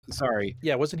 Sorry.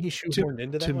 Yeah, wasn't he shoehorned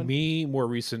into that To one? me, more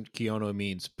recent Keanu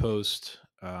means post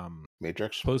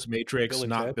Matrix. Post Matrix, Bill and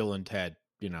not Ted? Bill and Ted.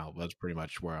 That's pretty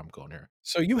much where I'm going here.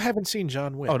 So you haven't seen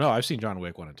John Wick? Oh no, I've seen John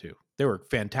Wick 1 and 2. They were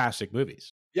fantastic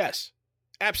movies. Yes,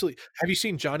 absolutely. Have you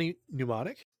seen Johnny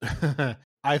Mnemonic?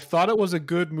 I thought it was a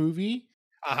good movie.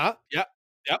 Yep.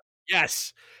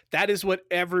 Yes, that is what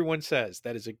everyone says.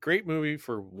 That is a great movie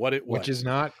for what it was. Which is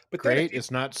not But great. It's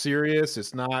not serious.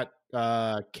 It's not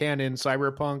canon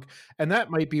cyberpunk. And that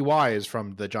might be why, is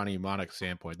from the Johnny Mnemonic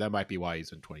standpoint. That might be why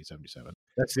he's in 2077.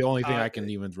 That's the only thing I can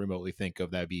even remotely think of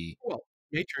that'd be. Well,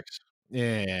 Matrix.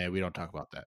 Yeah, we don't talk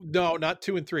about that. No, not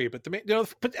 2 and 3, but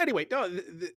but anyway, no.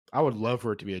 I would love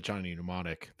for it to be a Johnny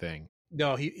Mnemonic thing.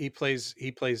 No, he plays.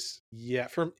 Yeah,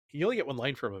 you only get one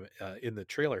line from him in the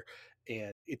trailer,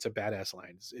 and it's a badass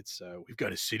line. It's we've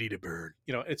got a city to burn.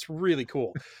 It's really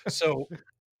cool. So,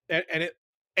 and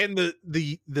the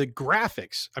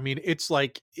graphics. I mean, it's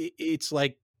like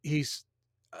he's.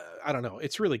 I don't know.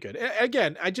 It's really good.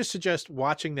 Again, I just suggest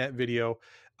watching that video.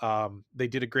 They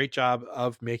did a great job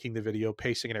of making the video,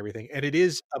 pacing and everything, and it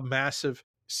is a massive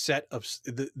set of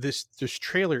this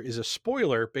trailer is a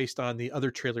spoiler based on the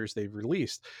other trailers they've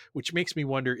released, which makes me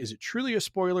wonder, is it truly a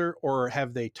spoiler, or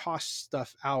have they tossed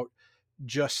stuff out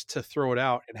just to throw it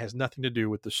out and has nothing to do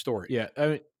with the story? Yeah, I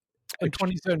mean, in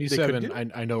 2077, do.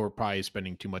 I know we're probably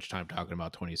spending too much time talking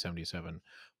about 2077,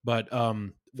 but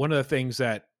one of the things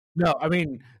that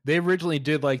they originally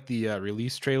did like the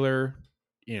release trailer,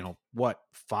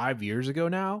 5 years ago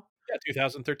now. Yeah,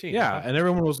 2013. Yeah, and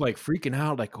everyone was like freaking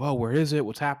out, like, "Oh, where is it?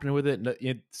 What's happening with it?"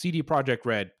 And CD Projekt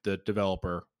Red, the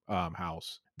developer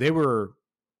house, they were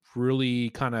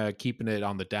really kind of keeping it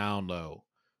on the down low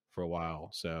for a while.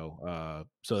 So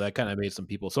that kind of made some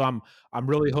people. So I'm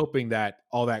really hoping that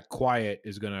all that quiet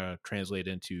is going to translate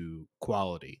into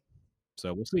quality.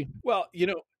 So we'll see. Well,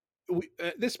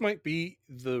 this might be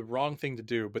the wrong thing to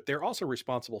do, but they're also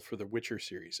responsible for the Witcher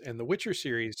series, and the Witcher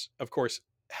series, of course,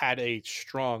 had a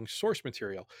strong source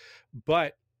material,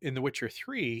 but in The Witcher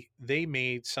 3, they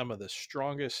made some of the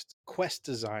strongest quest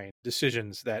design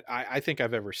decisions that I think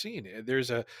I've ever seen.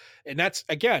 And that's,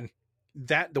 again,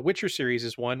 that the Witcher series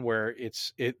is one where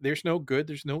there's no good,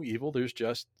 there's no evil, there's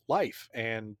just life,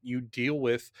 and you deal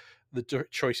with the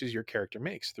choices your character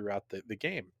makes throughout the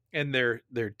game. And their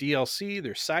DLC,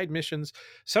 their side missions.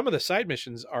 Some of the side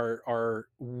missions are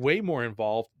way more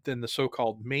involved than the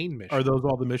so-called main mission. Are those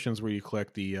all the missions where you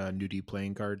collect the nudie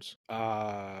playing cards?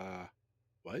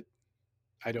 What?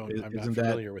 I'm Isn't not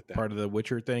familiar with that. Part of the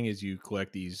Witcher thing is you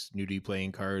collect these nudie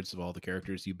playing cards of all the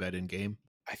characters you bet in game.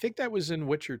 I think that was in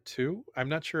Witcher 2. I'm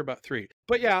not sure about 3.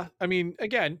 But yeah, I mean,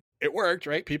 again, it worked,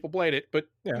 right? People played it, but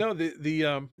yeah. No,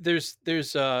 there's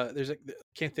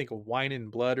can't think of Wine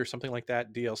and Blood or something like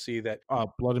that DLC that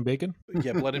Blood and Bacon.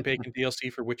 Yeah, Blood and Bacon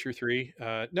DLC for Witcher 3.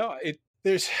 No,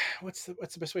 there's what's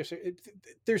the best way to say it?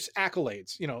 There's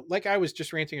accolades, like I was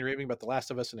just ranting and raving about The Last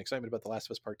of Us and excitement about The Last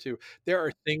of Us Part 2. There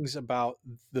are things about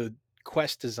the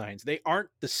quest designs. They aren't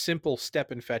the simple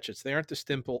step and fetch it. They aren't the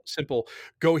simple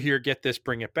go here, get this,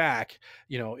 bring it back.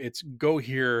 It's go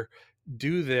here,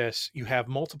 do this. You have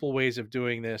multiple ways of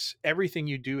doing this. Everything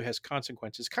you do has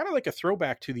consequences. Kind of like a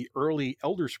throwback to the early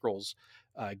Elder Scrolls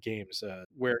games,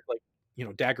 where like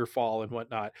Daggerfall and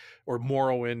whatnot, or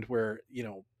Morrowind, where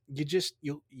you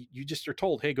just are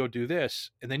told, hey, go do this,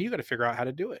 and then you got to figure out how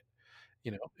to do it.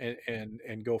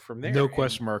 and go from there. No And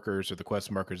quest markers, or the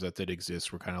quest markers that did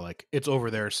exist were kind of like, it's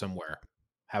over there somewhere.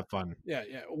 Have fun. yeah.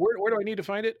 Where do I need to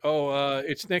find it? Oh,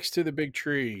 it's next to the big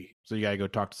tree. So you gotta go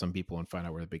talk to some people and find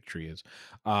out where the big tree is.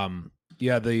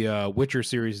 Yeah, the Witcher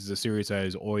series is a series I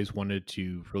always wanted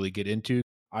to really get into.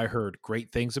 I heard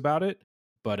great things about it,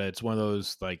 but it's one of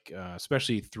those like,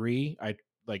 especially 3. I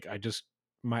just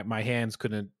my hands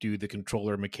couldn't do the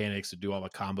controller mechanics to do all the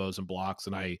combos and blocks,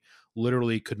 and I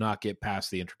literally could not get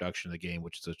past the introduction of the game,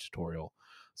 which is a tutorial.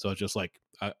 So it's just like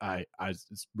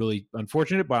it's really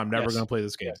unfortunate, but I'm never Yes. going to play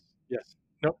this game. Yes.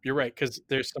 Nope, you're right, because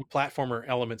there's some platformer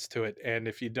elements to it, and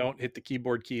if you don't hit the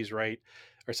keyboard keys right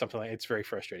or something like, it's very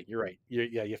frustrating. You're right.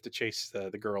 You have to chase the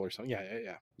girl or something.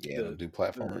 Yeah. Yeah, The- do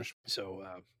platformers. So,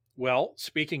 well,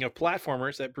 speaking of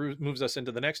platformers, that moves us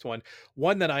into the next one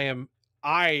that I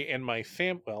and my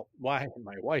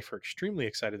my wife are extremely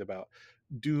excited about,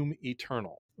 Doom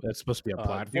Eternal. That's supposed to be a Doom-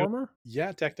 platformer.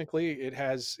 Yeah, technically it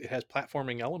has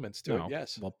platforming elements to it.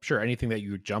 Yes. Well, sure. Anything that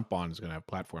you jump on is going to have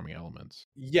platforming elements.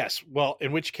 Yes. Well,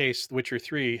 in which case, Witcher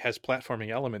 3 has platforming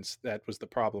elements. That was the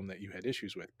problem that you had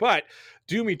issues with. But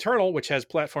Doom Eternal, which has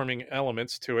platforming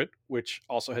elements to it, which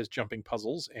also has jumping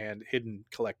puzzles and hidden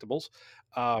collectibles,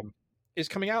 is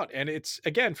coming out. And it's,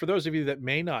 again, for those of you that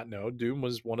may not know, Doom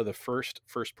was one of the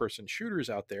first-person shooters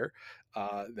out there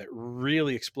that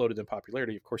really exploded in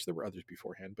popularity. Of course, there were others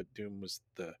beforehand, but Doom was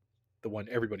the one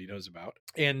everybody knows about.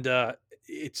 And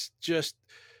it's just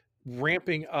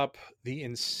ramping up the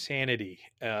insanity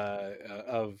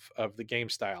of the game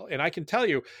style. And I can tell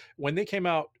you, when they came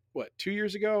out, 3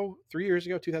 years ago,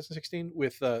 2016,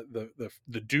 with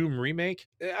the Doom remake,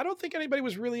 I don't think anybody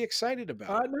was really excited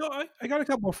about it. No, I got a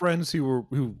couple of friends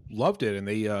who loved it, and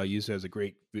they used it as a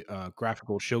great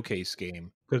graphical showcase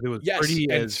game because it was Yes, pretty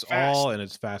and as it's fast. all, and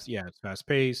it's fast. Yeah, it's fast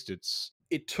paced.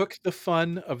 It took the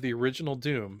fun of the original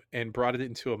Doom and brought it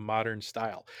into a modern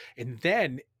style. And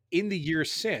then in the years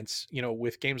since,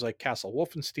 with games like Castle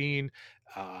Wolfenstein,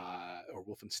 or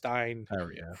Wolfenstein,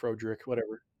 Frodrick,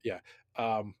 whatever. Yeah.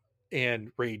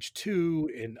 And Rage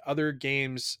 2 and other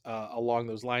games along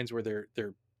those lines, where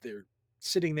they're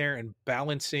sitting there and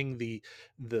balancing the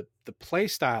play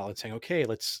style and saying, okay,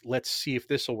 let's see if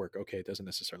this will work. Okay, it doesn't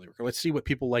necessarily work. Or let's see what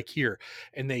people like here.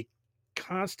 And they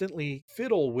constantly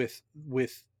fiddle with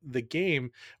the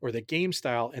game or the game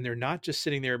style, and they're not just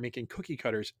sitting there making cookie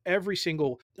cutters. Every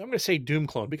single, I'm going to say Doom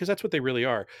clone, because that's what they really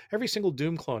are. Every single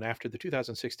Doom clone after the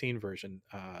 2016 version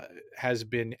has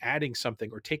been adding something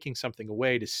or taking something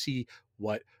away to see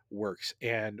what works.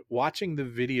 And watching the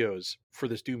videos for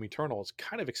this Doom Eternal is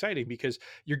kind of exciting, because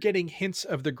you're getting hints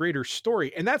of the greater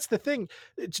story. And that's the thing.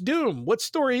 It's Doom. What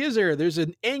story is there? There's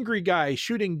an angry guy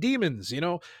shooting demons.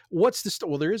 What's the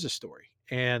story? Well, there is a story.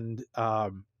 And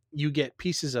you get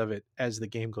pieces of it as the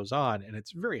game goes on. And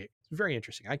it's very, very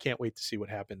interesting. I can't wait to see what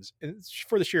happens. And it's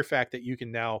for the sheer fact that you can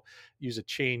now use a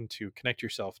chain to connect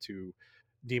yourself to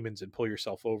demons and pull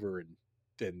yourself over and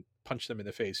then punch them in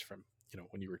the face from,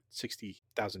 when you were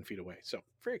 60,000 feet away. So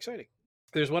very exciting.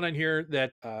 There's one on here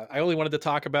that I only wanted to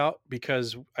talk about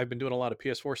because I've been doing a lot of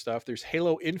PS4 stuff. There's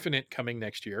Halo Infinite coming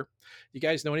next year. You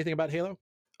guys know anything about Halo?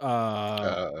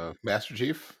 Master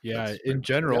Chief? Yeah, in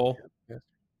general. Yep.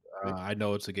 I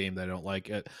know it's a game that I don't like.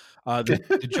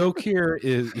 The joke here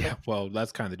is, well,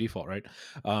 that's kind of the default, right?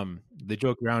 The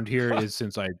joke around here is,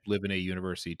 since I live in a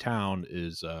university town,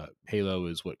 is Halo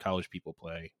is what college people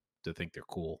play to think they're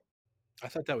cool. I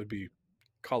thought that would be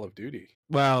Call of Duty.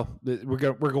 Well,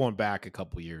 we're going back a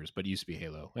couple years, but it used to be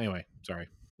Halo. Anyway, sorry.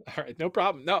 All right, no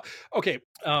problem. No, okay.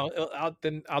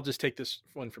 I'll just take this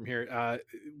one from here.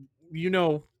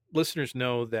 Listeners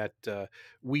know that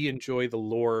we enjoy the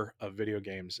lore of video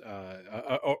games,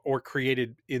 or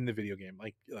created in the video game.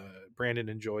 Like Brandon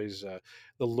enjoys the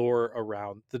lore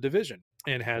around The Division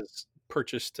and has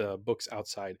purchased books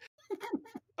outside.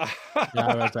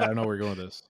 I don't know where we're going with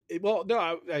this. Well,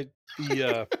 no,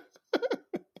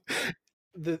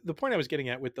 the point I was getting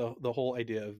at with the whole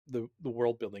idea of the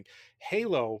world building,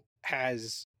 Halo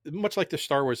has, much like the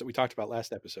Star Wars that we talked about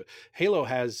last episode, Halo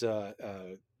has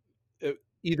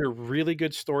either really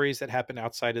good stories that happen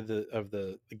outside of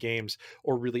the games,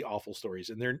 or really awful stories,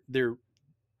 and they're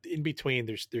in between.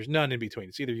 There's none in between.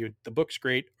 It's either the book's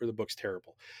great or the book's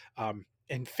terrible.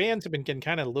 And fans have been getting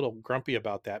kind of a little grumpy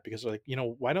about that, because they're like,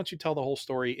 why don't you tell the whole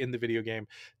story in the video game?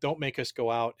 Don't make us go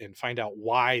out and find out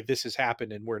why this has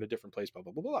happened and we're in a different place, blah,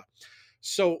 blah, blah, blah.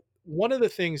 So one of the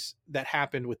things that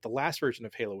happened with the last version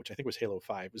of Halo, which I think was Halo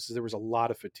 5, was there was a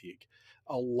lot of fatigue,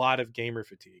 a lot of gamer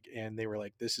fatigue. And they were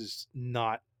like, this is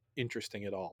not interesting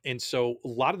at all. And so a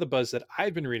lot of the buzz that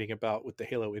I've been reading about with the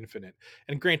Halo Infinite,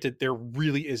 and granted, there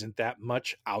really isn't that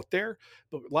much out there,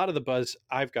 but a lot of the buzz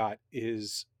I've got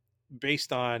is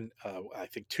based on, I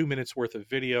think, 2 minutes worth of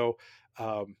video.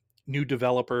 New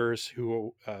developers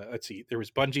who, let's see, there was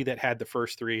Bungie that had the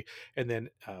first three, and then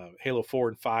Halo 4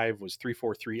 and 5 was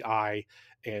 343i,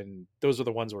 and those are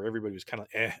the ones where everybody was kind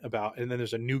of about. And then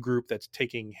there's a new group that's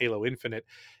taking Halo Infinite.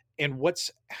 And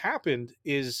what's happened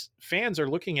is fans are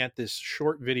looking at this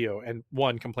short video and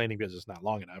one complaining because it's not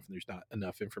long enough and there's not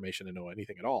enough information to know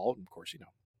anything at all. Of course,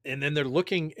 and then they're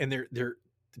looking and they're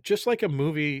just like a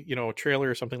movie, a trailer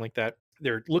or something like that.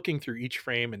 They're looking through each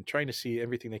frame and trying to see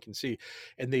everything they can see.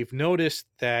 And they've noticed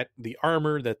that the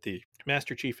armor that the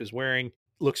Master Chief is wearing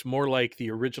looks more like the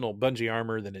original Bungie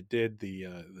armor than it did the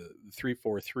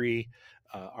 343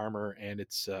 armor. And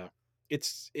it's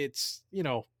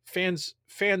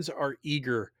fans are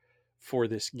eager for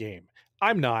this game.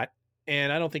 I'm not,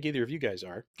 and I don't think either of you guys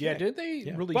are. Yeah, did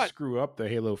they really but screw up the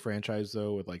Halo franchise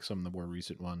though with like some of the more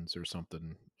recent ones or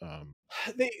something?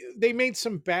 They made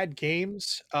some bad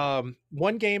games.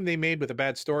 One game they made with a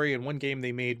bad story, and one game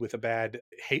they made with a bad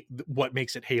what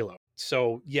makes it Halo.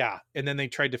 So yeah, and then they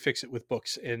tried to fix it with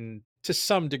books and to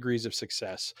some degrees of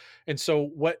success. And so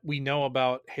what we know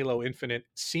about Halo Infinite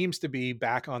seems to be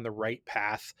back on the right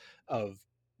path of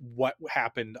what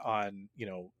happened on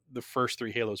the first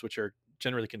three Halos, which are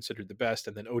generally considered the best,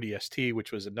 and then ODST,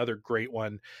 which was another great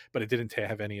one, but it didn't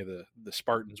have any of the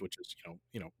Spartans, which is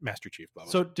Master Chief. Blah,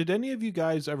 blah. So did any of you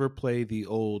guys ever play the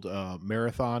old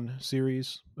Marathon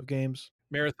series of games?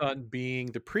 Marathon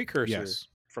being the precursor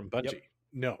from Bungie. Yep.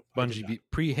 No, Bungie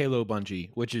pre-Halo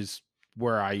Bungie, which is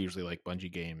where I usually like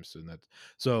Bungie games, and that's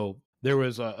so there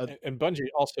was and Bungie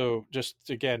also just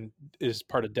again is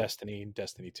part of Destiny and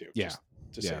Destiny 2. Yeah, just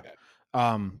to say that.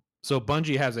 So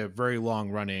Bungie has a very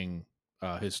long running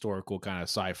historical kind of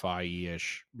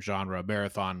sci-fi-ish genre.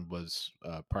 Marathon was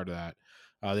part of that.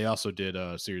 They also did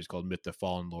a series called Myth the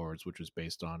Fallen Lords, which was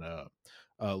based on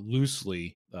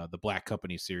loosely the Black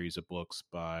Company series of books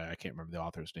by, I can't remember the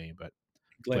author's name, but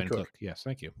Glenn Cook. Yes,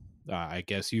 thank you. I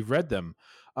guess you've read them.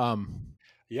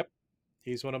 Yep,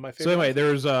 he's one of my favorites. So anyway,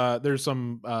 there's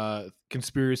some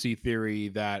conspiracy theory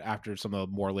that after some of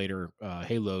the more later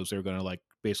Halos, they're going to like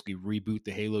basically reboot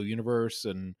the Halo universe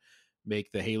and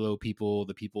make the Halo people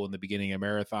the people in the beginning of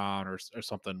Marathon or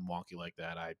something wonky like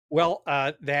that.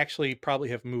 They actually probably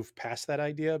have moved past that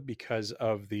idea because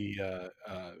of the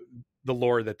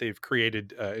lore that they've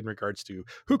created in regards to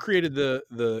who created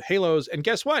the Halos. And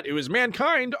guess what? It was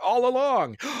mankind all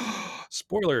along.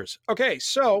 Spoilers. Okay,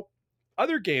 so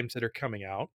other games that are coming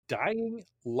out, Dying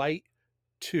Light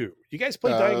 2. You guys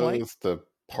play Dying Light? It's the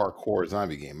parkour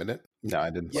zombie game, isn't it? No,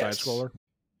 I didn't. Side scroller.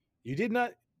 You did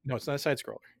not? No, it's not a side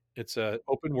scroller. It's a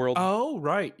open world. Oh,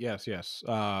 right. Yes.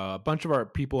 A bunch of our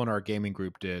people in our gaming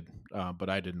group did, but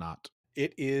I did not.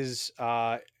 It is,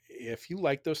 if you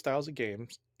like those styles of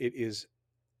games,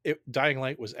 Dying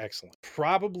Light was excellent.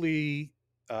 Probably,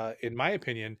 in my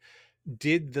opinion,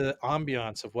 did the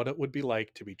ambiance of what it would be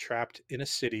like to be trapped in a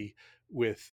city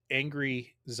with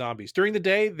angry zombies. During the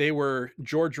day, they were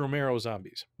George Romero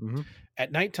zombies. Mm-hmm.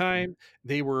 At nighttime,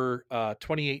 they were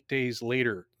 28 Days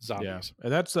Later zombies. Yeah,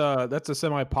 and that's a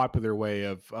semi-popular way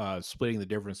of splitting the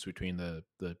difference between the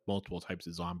multiple types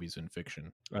of zombies in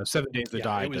fiction. 7 Days to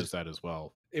Die does that as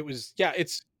well. It was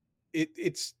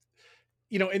it's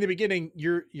in the beginning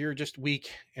you're just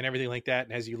weak and everything like that,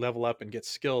 and as you level up and get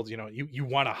skilled, you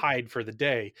want to hide for the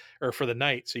day or for the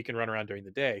night so you can run around during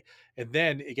the day. And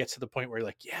then it gets to the point where you're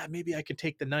like, yeah, maybe I can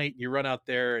take the night, and you run out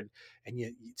there and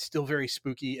it's still very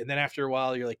spooky. And then after a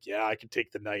while you're like, yeah, I can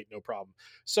take the night, no problem.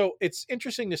 So it's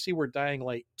interesting to see where Dying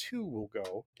Light 2 will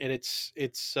go. And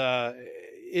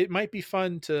it might be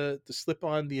fun to slip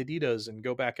on the Adidas and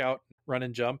go back out, run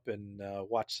and jump, and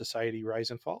watch society rise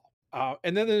and fall.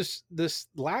 And then there's this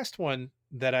last one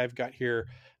that I've got here.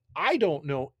 I don't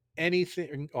know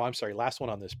anything. Oh, I'm sorry. Last one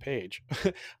on this page.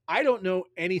 I don't know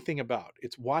anything about.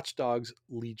 It's Watch Dogs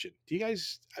Legion. Do you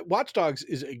guys? Watch Dogs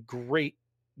is a great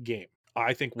game.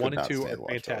 I think 1 and 2 are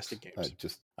fantastic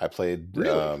games. I played.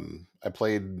 Really? I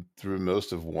played through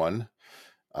most of 1,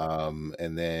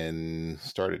 and then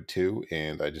started 2,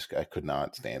 and I could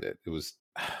not stand it. It was.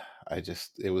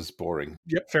 It was boring.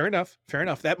 Yep, fair enough.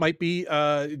 That might be.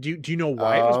 Do you know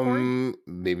why it was boring?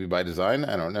 Maybe by design.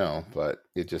 I don't know, but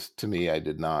it just, to me, I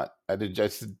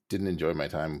just didn't enjoy my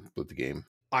time with the game.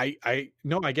 I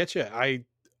get you.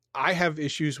 I have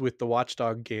issues with the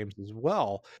Watchdog games as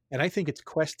well, and I think it's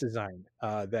quest design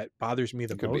that bothers me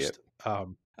the most.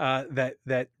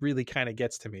 That really kind of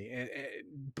gets to me.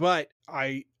 But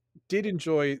I did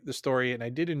enjoy the story, and I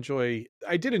did enjoy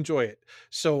it.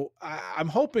 So I'm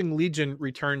hoping Legion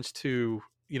returns to,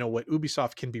 you know, what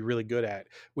Ubisoft can be really good at,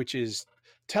 which is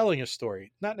telling a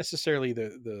story, not necessarily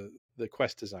the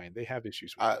quest design. They have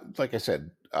issues with that. Like I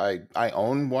said, I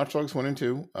own Watch Dogs 1 and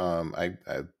 2. I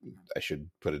should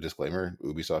put a disclaimer.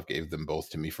 Ubisoft gave them both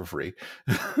to me for free.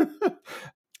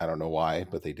 I don't know why,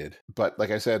 but they did. But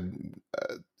like I said,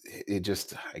 it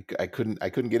just I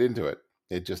couldn't get into it.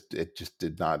 It just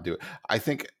did not do it. I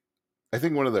think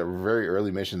one of the very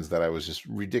early missions that I was just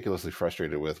ridiculously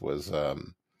frustrated with was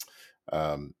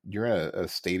you're in a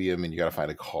stadium and you got to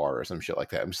find a car or some shit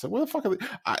like that. I'm just like, where the fuck are they?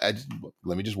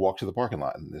 Let me just walk to the parking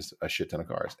lot and there's a shit ton of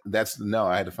cars.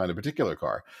 I had to find a particular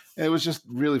car, and it was just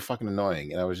really fucking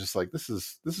annoying. And I was just like, this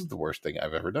is the worst thing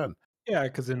I've ever done. Yeah,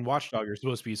 because in Watchdog, you're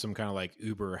supposed to be some kind of like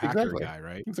Uber hacker guy,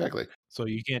 right? Exactly. So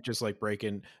you can't just like break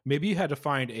in. Maybe you had to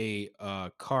find a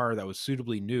car that was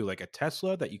suitably new, like a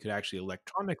Tesla that you could actually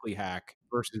electronically hack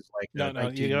versus like No,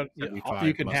 a you don't. 1975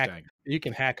 You can Mustang. hack. You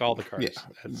can hack all the cars.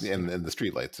 Yeah, and the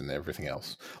streetlights and everything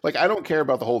else. Like, I don't care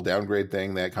about the whole downgrade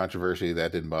thing, that controversy.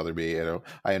 That didn't bother me. You know,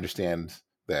 I understand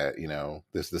that, you know,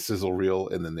 there's the sizzle reel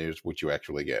and then there's what you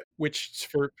actually get. Which,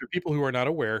 for people who are not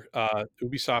aware,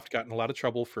 Ubisoft got in a lot of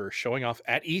trouble for showing off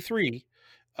at E3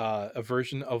 a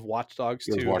version of Watch Dogs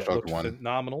 2 Watch that Dogs looked 1.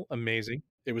 phenomenal, amazing.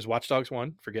 It was Watch Dogs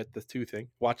 1, forget the 2 thing,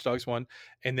 Watch Dogs 1.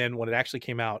 And then when it actually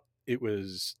came out, it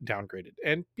was downgraded.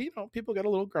 And, you know, people got a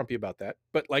little grumpy about that.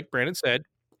 But like Brandon said,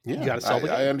 yeah, you got to sell the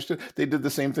game. I understood. They did the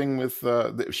same thing with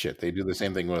they do the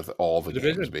same thing with all the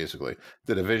games, basically.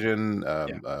 The Division,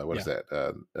 what is that?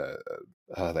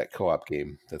 That co-op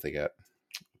game that they got,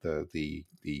 the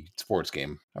sports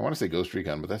game. I want to say Ghost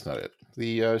Recon, but that's not it.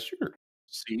 The shooter.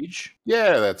 Siege.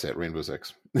 Yeah, that's it. Rainbow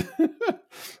Six. They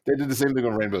did the same thing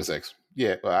with Rainbow Six.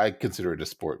 Yeah, well, I consider it a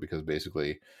sport because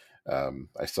basically,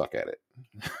 I suck at it.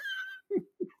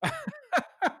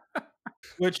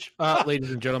 Which, ladies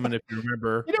and gentlemen, if you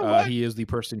remember, he is the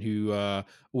person who,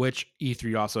 which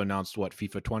E3 also announced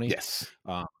FIFA 20. Yes.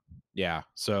 Yeah.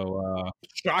 So,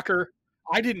 shocker.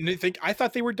 I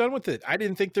thought they were done with it. I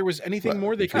didn't think there was anything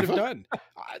more they could have done.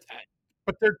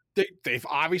 But they've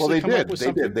obviously come up with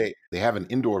something. They have an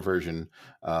indoor version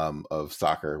of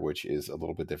soccer, which is a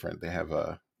little bit different. They have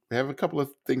a couple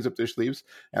of things up their sleeves,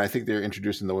 and I think they're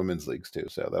introducing the women's leagues too.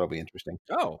 So that'll be interesting.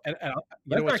 Oh, and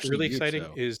you know what's really exciting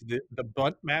is the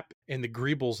bunt map and the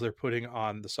greebles they're putting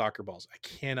on the soccer balls. I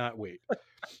cannot wait.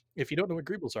 If you don't know what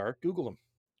greebles are, Google them.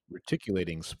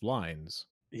 Reticulating splines.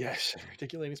 Yes,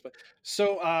 reticulating splines.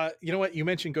 So, you know what? You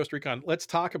mentioned Ghost Recon. Let's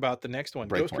talk about the next one.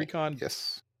 Ghost Recon.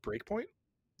 Yes. Breakpoint.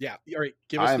 Yeah. All right.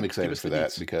 I'm excited for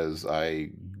that because I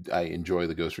enjoy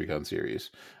the Ghost Recon series.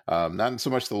 Not so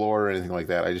much the lore or anything like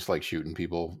that. I just like shooting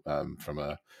people from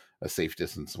a safe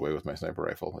distance away with my sniper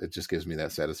rifle. It just gives me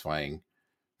that satisfying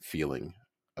feeling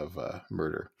of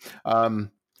murder.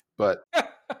 But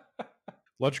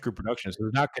Lunch Group Productions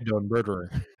does not condone murdering.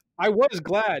 I was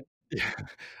glad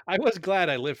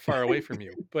I lived far away from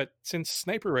you, but since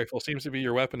sniper rifle seems to be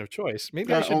your weapon of choice,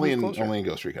 maybe I should only move closer. Only in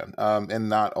Ghost Recon, and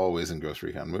not always in Ghost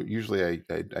Recon. Usually,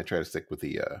 I try to stick with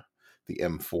the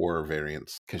M4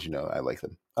 variants because, you know, I like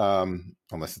them.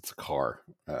 Unless it's a car.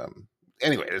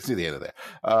 Anyway, let's see the end of that.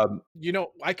 You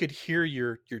know, I could hear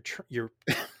your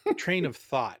train of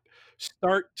thought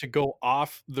start to go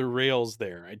off the rails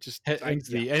there.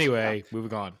 Anyway,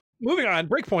 moving on. Moving on,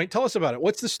 Breakpoint, tell us about it.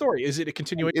 What's the story? Is it a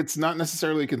continuation? It's not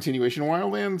necessarily a continuation of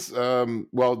Wildlands.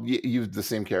 Well, you've the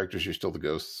same characters. You're still the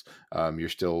ghosts. You're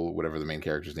still whatever the main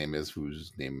character's name is,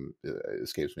 whose name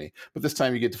escapes me. But this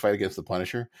time you get to fight against the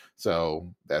Punisher.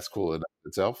 So that's cool in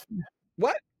itself.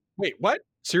 What? Wait, what?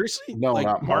 Seriously? No, like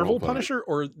not Marvel Punisher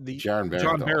or the John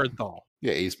Barenthal?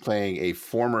 Yeah, he's playing a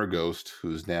former ghost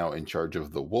who's now in charge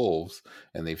of the wolves,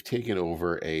 and they've taken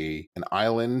over an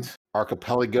island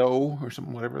archipelago or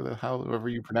something, however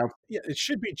you pronounce it. Yeah, it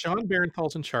should be John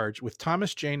Barenthal's in charge with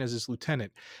Thomas Jane as his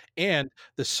lieutenant, and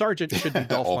the sergeant should be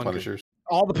Dolph Lundgren. Punishers.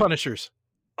 All the Punishers.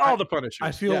 All the Punishers.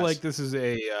 I feel like this is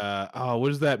a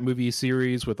what is that movie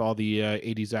series with all the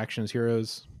 80s action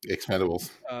heroes? Expendables.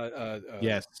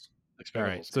 Yes. Expendables. All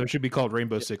right. So it should be called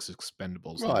Rainbow Six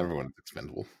Expendables. Well, everyone's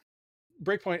expendable.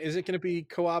 Breakpoint, is it going to be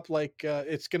co-op? Like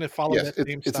it's going to follow that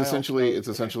same style? It's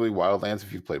essentially Wildlands.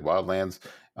 If you've played Wildlands,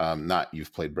 not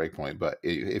you've played Breakpoint, but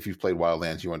if you've played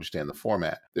Wildlands, you understand the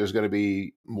format. There's going to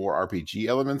be more RPG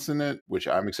elements in it, which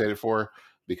I'm excited for,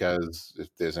 because if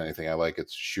there's anything I like,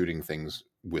 it's shooting things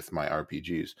with my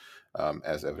RPGs,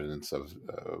 as evidence of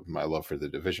my love for the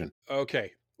Division.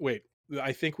 Okay, wait.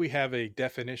 I think we have a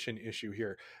definition issue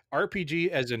here. RPG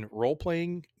as in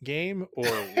role-playing game or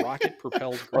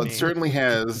rocket-propelled grenade? Well, it certainly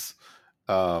has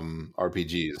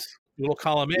RPGs. Little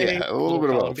column A, Yeah, a little bit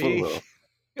of column both. A little B. bit of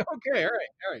both. Okay, all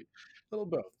right, little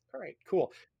both. All right,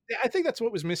 cool. Yeah, I think that's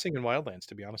what was missing in Wildlands,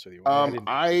 to be honest with you. I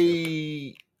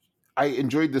didn't. I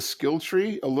enjoyed the skill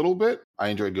tree a little bit. I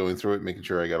enjoyed going through it, making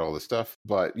sure I got all the stuff.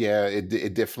 But yeah,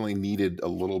 it definitely needed a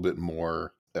little bit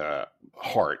more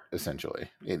heart. Essentially,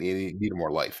 it needed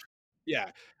more life. Yeah,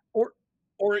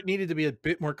 or it needed to be a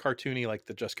bit more cartoony, like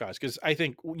the Just Cause. Because I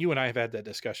think you and I have had that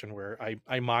discussion where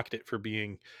I mocked it for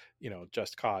being,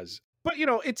 Just Cause. But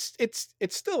it's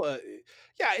still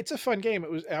it's a fun game. It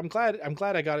was. I'm glad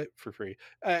I got it for free,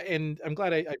 and I'm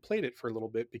glad I played it for a little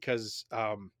bit because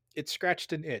it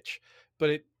scratched an itch, but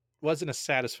it wasn't a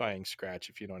satisfying scratch,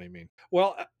 if you know what I mean.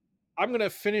 Well, I'm going to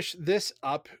finish this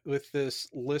up with this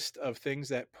list of things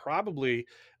that probably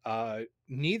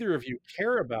neither of you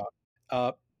care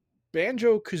about.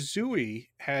 Banjo-Kazooie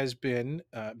has been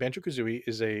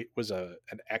Banjo-Kazooie was an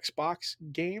Xbox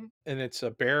game, and it's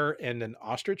a bear and an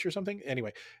ostrich or something.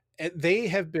 Anyway, they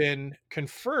have been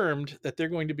confirmed that they're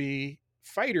going to be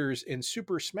fighters in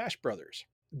Super Smash Brothers.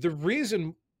 The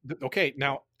reason, okay,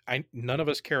 now none of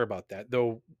us care about that,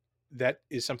 though that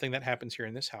is something that happens here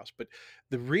in this house. But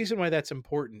the reason why that's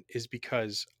important is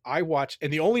because I watched,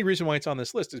 and the only reason why it's on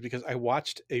this list is because I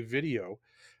watched a video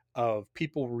of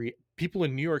people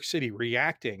in New York City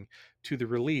reacting to the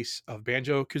release of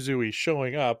Banjo-Kazooie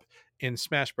showing up in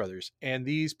Smash Brothers, and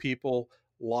these people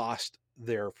lost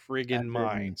their friggin'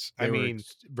 minds. I mean,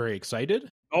 very excited.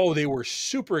 Oh, they were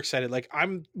super excited. Like,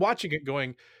 I'm watching it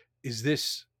going, is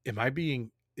this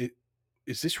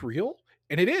real?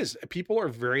 And it is. People are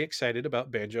very excited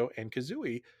about Banjo and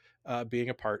Kazooie being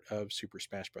a part of Super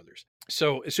Smash Brothers.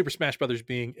 So Super Smash Brothers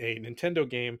being a Nintendo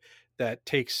game that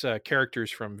takes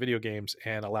characters from video games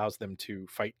and allows them to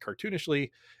fight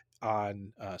cartoonishly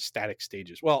on static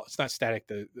stages. Well, it's not static.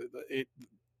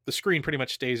 The screen pretty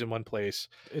much stays in one place.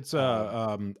 It's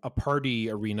a party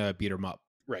arena beat 'em up.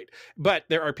 Right. But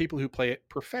there are people who play it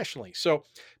professionally. So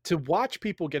to watch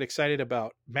people get excited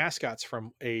about mascots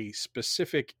from a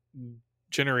specific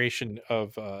generation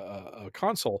of a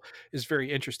console is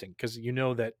very interesting, because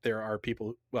that there are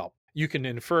people, well, you can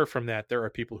infer from that there are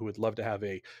people who would love to have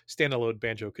a standalone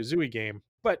Banjo-Kazooie game,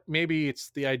 but maybe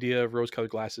it's the idea of rose-colored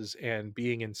glasses, and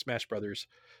being in Smash Brothers,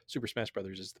 Super Smash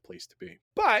Brothers is the place to be.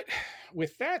 But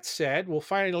with that said, we'll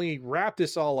finally wrap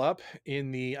this all up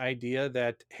in the idea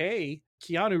that, hey,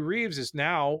 Keanu Reeves is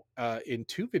now in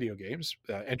 2 video games,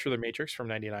 Enter the Matrix from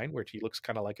 '99, where he looks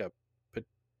kind of like a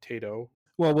potato.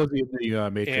 Well, was he in the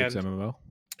Matrix MMO?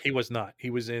 He was not. He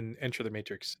was in Enter the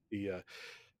Matrix.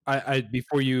 I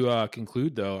before you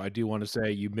conclude, though, I do want to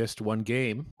say you missed one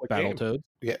game, Battletoads.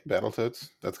 Yeah, Battletoads.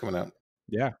 That's coming out.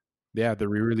 Yeah, they're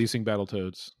re-releasing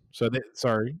Battletoads. So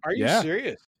sorry. Are you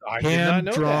serious? I did not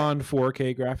know that. Hand-drawn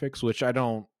 4K graphics, which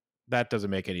that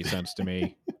doesn't make any sense to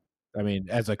me. I mean,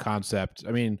 as a concept.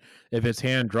 I mean, if it's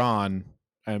hand-drawn,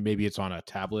 maybe it's on a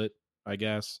tablet, I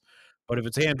guess. But if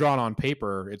it's hand-drawn on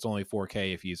paper, it's only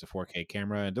 4K if you use a 4K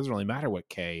camera. It doesn't really matter what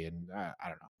K, and I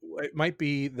don't know. It might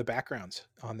be the backgrounds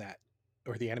on that,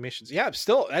 or the animations. Yeah,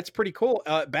 still, that's pretty cool.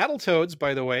 Battletoads,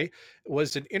 by the way,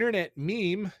 was an internet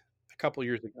meme a couple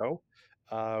years ago,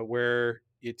 where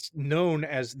it's known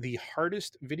as the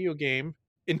hardest video game,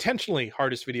 intentionally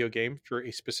hardest video game for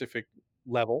a specific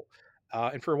level.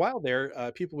 And for a while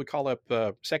there, people would call up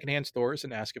secondhand stores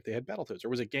and ask if they had Battletoads, or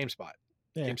was it GameSpot?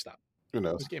 Yeah. GameStop. Who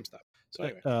knows? It was GameStop. So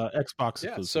anyway, Xbox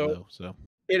exclusive, so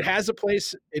it has a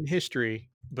place in history,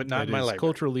 but not in my life.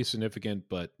 Culturally significant,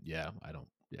 but I don't.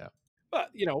 Yeah. But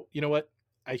you know what?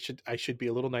 I should be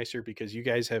a little nicer, because you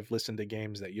guys have listened to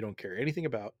games that you don't care anything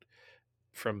about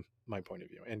from my point of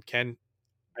view. And Ken,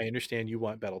 I understand you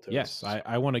want Battletoads. Yes,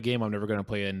 I want a game I'm never going to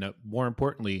play, and more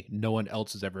importantly, no one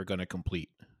else is ever going to complete.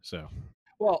 So.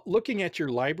 Well, looking at your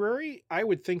library, I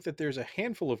would think that there's a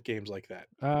handful of games like that.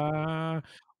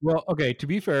 Well, okay, to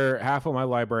be fair, half of my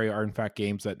library are in fact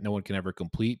games that no one can ever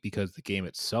complete, because the game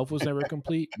itself was never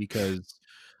complete, because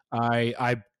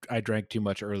I drank too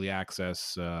much early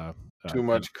access. Too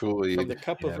much Kool-Aid. From the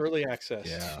cup of early access.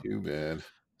 Yeah. Too bad.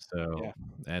 So,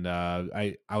 and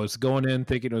I was going in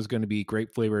thinking it was going to be grape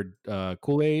flavored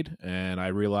Kool-Aid, and I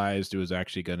realized it was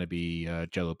actually going to be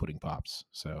Jello pudding pops.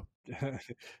 So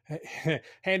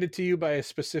handed to you by a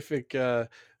specific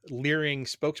leering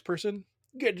spokesperson.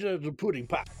 Get the pudding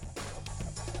pop.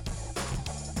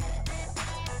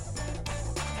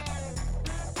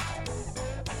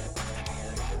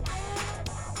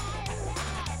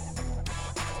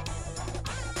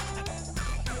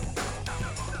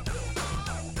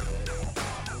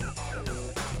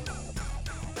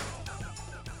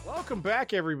 Welcome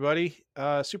back, everybody.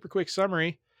 Super quick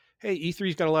summary. hey,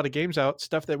 E3's got a lot of games out,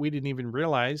 stuff that we didn't even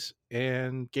realize,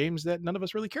 and games that none of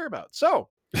us really care about. So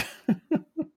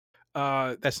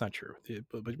that's not true,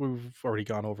 but we've already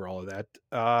gone over all of that.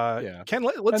 Yeah. Ken,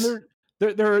 let's. And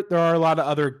there are a lot of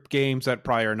other games that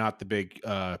probably are not the big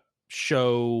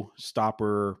show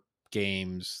stopper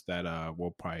games that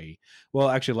will probably, well,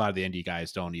 actually a lot of the indie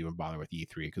guys don't even bother with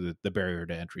E3 because the barrier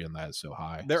to entry on that is so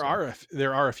high. There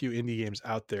are a few indie games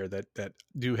out there that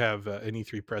do have an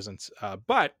E3 presence,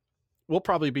 but we'll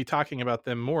probably be talking about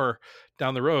them more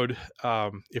down the road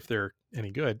if they're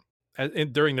any good.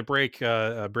 And during the break,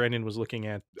 Brandon was looking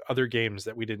at other games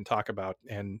that we didn't talk about,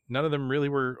 and none of them really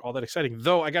were all that exciting.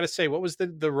 Though I got to say, what was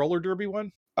the roller derby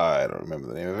one? I don't remember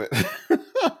the name of it.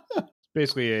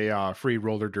 Basically a free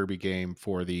roller derby game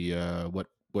for the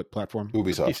what platform?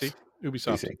 Ubisoft. PC.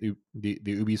 Ubisoft. PC. The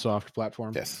Ubisoft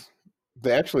platform. Yes.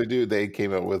 They actually do. They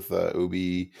came out with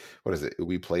Ubi, what is it?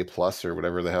 Ubi Play Plus or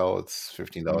whatever the hell. It's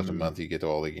 $15 a month. You get to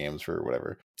all the games for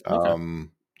whatever. Okay.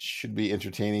 Should be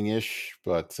entertaining-ish,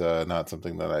 but not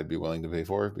something that I'd be willing to pay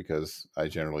for because I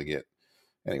generally get...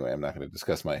 Anyway, I'm not going to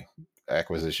discuss my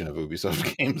acquisition of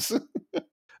Ubisoft games.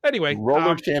 Anyway,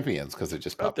 Roller Champions, because it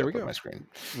just popped there up we on go. my screen.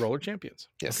 Roller Champions.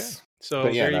 Yes. Okay. So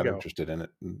But yeah, there you not go. interested in it.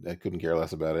 I couldn't care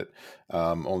less about it.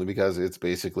 Only because it's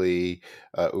basically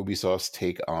Ubisoft's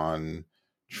take on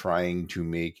trying to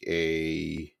make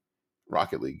a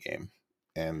Rocket League game.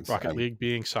 And Rocket League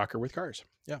being soccer with cars.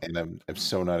 Yeah. And I'm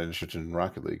so not interested in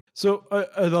Rocket League. So,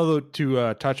 although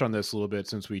to touch on this a little bit,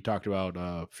 since we talked about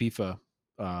FIFA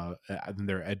and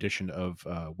their addition of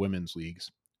women's leagues,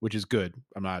 which is good.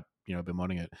 I'm not,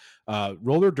 bemoaning it.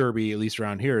 Roller derby, at least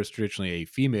around here, is traditionally a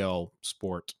female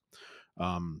sport.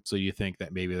 So you think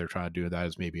that maybe they're trying to do that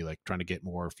as maybe like trying to get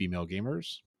more female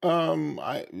gamers?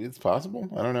 It's possible.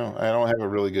 I don't know. I don't have a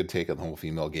really good take on the whole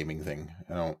female gaming thing.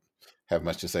 I don't have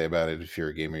much to say about it. If you're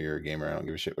a gamer, you're a gamer. I don't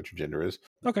give a shit what your gender is.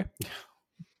 Okay.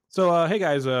 So, hey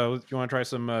guys, you want to try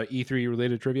some E3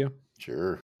 related trivia?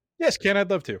 Sure. Yes, Ken, I'd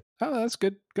love to. Oh, that's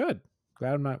good. Good.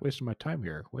 Glad I'm not wasting my time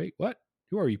here. Wait, what?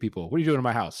 Who are you people? What are you doing in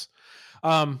my house?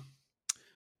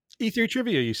 E3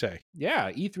 trivia, you say? Yeah,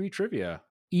 E3 trivia.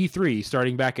 E3,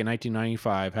 starting back in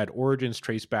 1995, had origins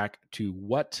traced back to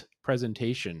what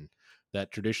presentation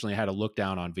that traditionally had a look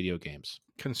down on video games?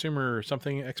 Consumer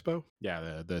something expo?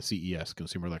 Yeah, the CES,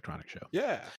 Consumer Electronics Show.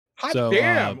 Yeah. Hot So,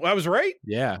 damn. I was right.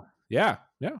 Yeah.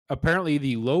 Apparently,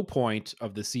 the low point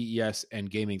of the CES and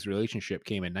gaming's relationship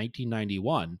came in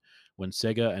 1991 when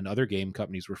Sega and other game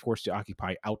companies were forced to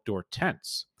occupy outdoor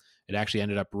tents. It actually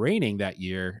ended up raining that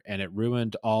year, and it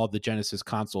ruined all the Genesis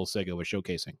console Sega was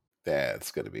showcasing.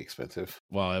 That's going to be expensive.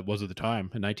 Well, it was at the time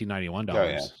in $1991. Oh,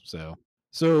 yeah.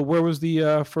 So where was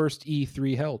the first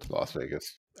E3 held? Las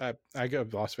Vegas. I go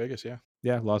Las Vegas, yeah.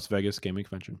 Yeah, Las Vegas Gaming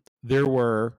Convention. There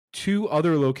were 2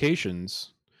 other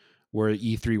locations where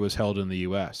E3 was held in the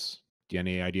U.S. Do you have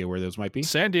any idea where those might be?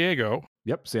 San Diego.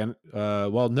 Yep.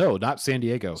 Well, no, not San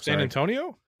Diego. San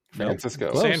Antonio?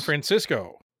 Francisco. Close. San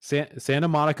Francisco. Santa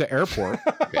Monica Airport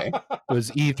Okay.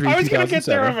 was E3 I was going to 2007. get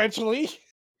there eventually.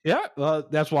 Yeah,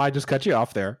 that's why I just cut you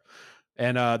off there.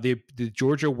 And the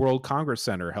Georgia World Congress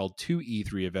Center held 2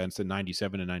 E3 events in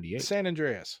 97 and 98. San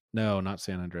Andreas. No, not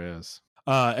San Andreas.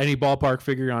 Any ballpark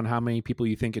figure on how many people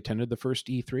you think attended the first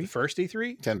E3? The first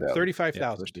E3? 10,000.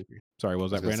 35,000. Yeah, E3. Sorry, what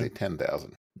was I was that, going to Brandon? say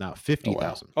 10,000. No,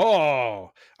 50,000.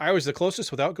 Oh, I was the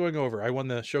closest without going over. I won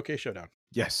the Showcase Showdown.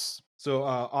 Yes. So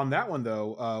on that one,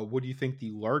 though, what do you think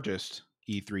the largest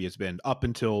E3 has been up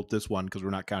until this one? Because we're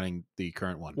not counting the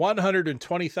current one.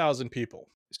 120,000 people.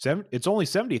 It's only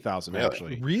 70,000, Really?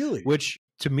 actually. Really? Which,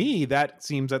 to me, that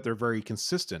seems that they're very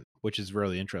consistent, which is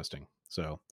really interesting.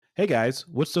 So, hey, guys,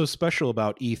 what's so special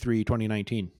about E3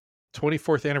 2019?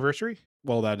 24th anniversary?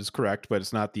 Well, that is correct, but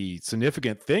it's not the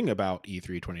significant thing about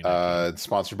E3 2019. It's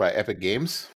sponsored by Epic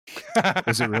Games.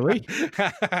 Is it really?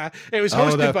 It was Oh,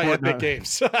 hosted that by Fortnite. Epic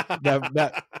Games.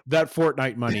 that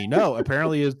Fortnite money. No,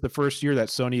 apparently is the first year that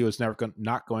Sony was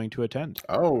not going to attend.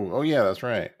 Oh yeah, that's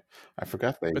right. I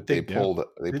forgot But they they-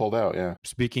 pulled out. Yeah.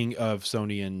 Speaking of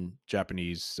Sony and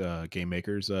Japanese game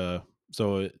makers,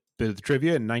 so the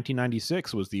trivia in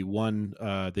 1996 was the one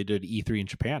they did E3 in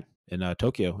Japan in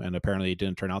Tokyo, and apparently it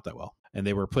didn't turn out that well. And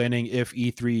they were planning, if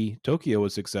E3 Tokyo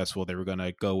was successful, they were going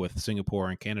to go with Singapore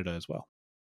and Canada as well.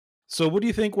 So what do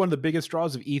you think one of the biggest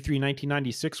draws of E3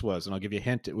 1996 was? And I'll give you a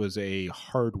hint, it was a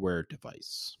hardware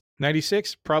device.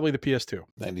 96, probably the PS2.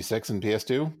 96 and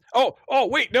PS2. Oh,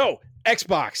 wait, no.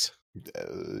 Xbox.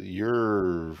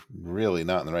 You're really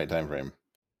not in the right time frame.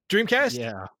 Dreamcast?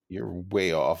 Yeah. You're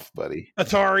way off, buddy.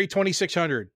 Atari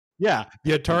 2600. Yeah,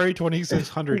 the Atari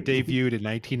 2600 debuted in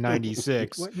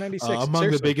 1996. What, 96? Among the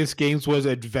Seriously? biggest games was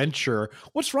Adventure.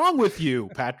 What's wrong with you,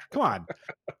 Patrick? Come on.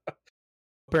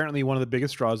 Apparently, one of the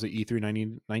biggest draws at E3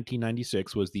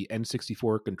 1996 was the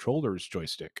N64 controller's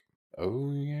joystick.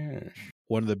 Oh yeah.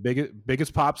 One of the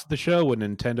biggest pops of the show when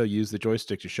Nintendo used the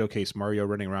joystick to showcase Mario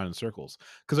running around in circles.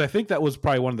 Because I think that was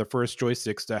probably one of the first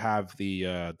joysticks to have the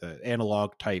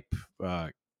analog type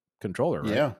controller,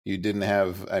 right? Yeah, you didn't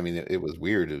have. I mean, it was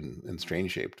weird and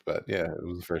strange shaped, but yeah, it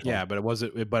was the first one. Yeah, but it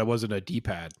wasn't a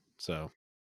D-pad. So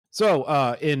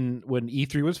when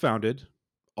E3 was founded,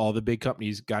 all the big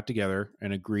companies got together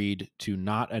and agreed to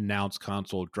not announce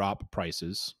console drop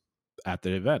prices at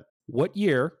the event. What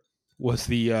year was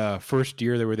the first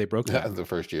year where they broke that? The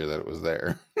first year that it was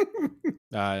there.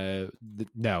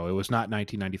 No, it was not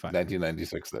 1995.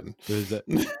 1996 then.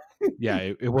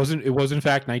 It wasn't. It was in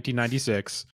fact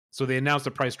 1996. So they announced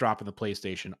a price drop in the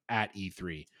PlayStation at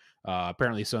E3.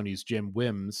 Apparently, Sony's Jim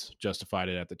Wims justified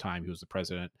it at the time. He was the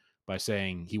president by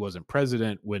saying he wasn't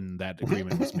president when that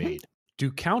agreement was made. To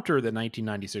counter the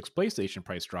 1996 PlayStation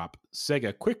price drop,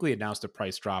 Sega quickly announced a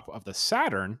price drop of the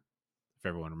Saturn, if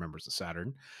everyone remembers the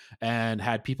Saturn, and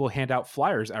had people hand out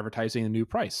flyers advertising the new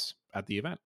price at the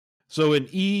event. So in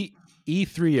E3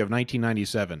 of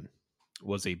 1997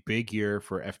 was a big year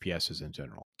for FPSs in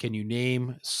general. Can you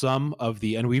name some of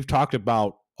the, and we've talked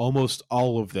about almost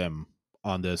all of them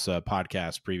on this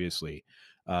podcast previously,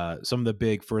 some of the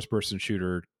big first-person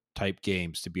shooter type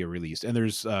games to be released, and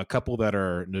there's a couple that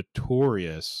are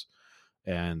notorious,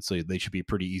 and so they should be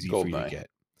pretty easy for you to get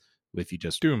if you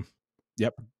just Doom.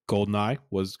 Yep, GoldenEye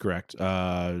was correct.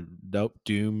 Nope,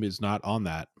 Doom is not on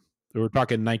that. We're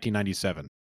talking 1997.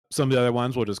 Some of the other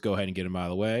ones, we'll just go ahead and get them out of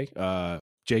the way.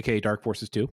 JK Dark Forces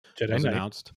 2 was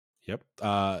announced. Yep.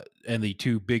 And the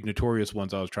two big notorious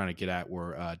ones I was trying to get at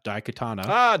were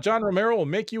Daikatana. John Romero will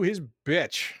make you his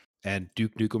bitch. And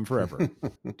Duke Nukem Forever.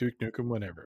 Duke Nukem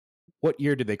whenever. What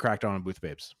year did they crack down on Booth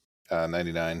Babes?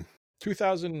 99.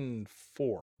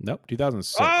 2004. Nope,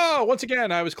 2006. Oh, once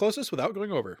again, I was closest without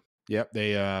going over. Yep,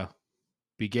 they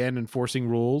began enforcing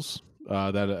rules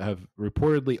that have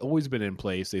reportedly always been in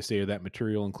place. They stated that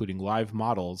material, including live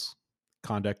models,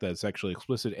 conduct that is sexually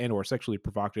explicit and or sexually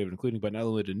provocative, including but not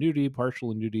limited to nudity,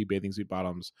 partial nudity, bathing suit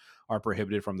bottoms, are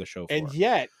prohibited from the show floor.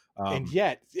 And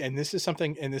yet, and this is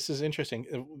something, and this is interesting.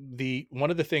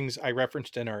 One of the things I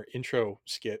referenced in our intro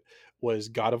skit was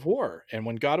God of War. And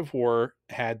when God of War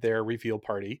had their reveal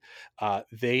party,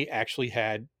 they actually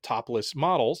had topless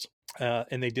models,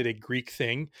 and they did a Greek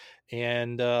thing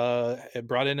and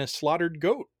brought in a slaughtered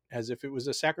goat as if it was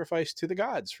a sacrifice to the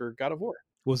gods for God of War.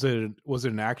 Was it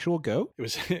an actual goat?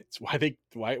 It's why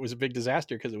it was a big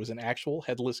disaster, because it was an actual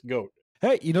headless goat.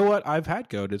 Hey, you know what? I've had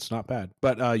goat. It's not bad,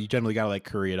 but you generally got to like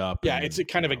curry it up. Yeah, it's a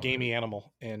kind of a gamey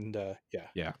animal, and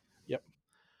yeah. Yep.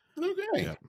 Okay.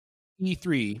 Yep.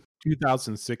 E3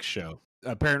 2006 show.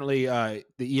 Apparently,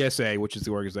 the ESA, which is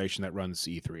the organization that runs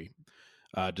E3,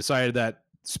 decided that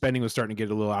spending was starting to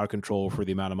get a little out of control for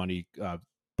the amount of money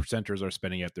presenters are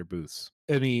spending at their booths.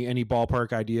 Any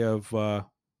ballpark idea of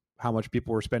how much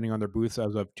people were spending on their booths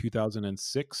as of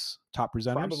 2006? Top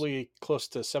presenters? Probably close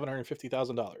to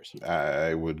 $750,000.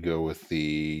 I would go with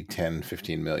the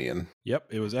 10-15 million. Yep,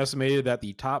 it was estimated that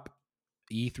the top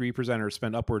E3 presenters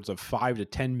spent upwards of $5 to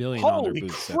 $10 million on their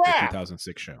booths at the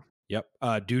 2006 show. Yep.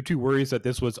 Due to worries that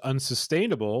this was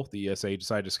unsustainable, the ESA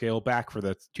decided to scale back for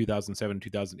the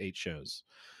 2007-2008 shows.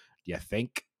 You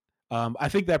think? I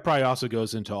think that probably also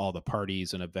goes into all the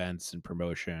parties and events and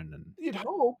promotion. And you'd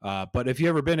hope. But if you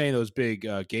ever been to any of those big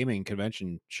gaming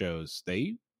convention shows,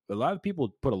 a lot of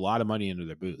people put a lot of money into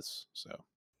their booths. So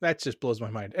that just blows my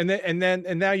mind.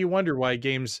 And now you wonder why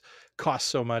games cost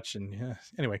so much. And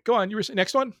anyway, go on. You were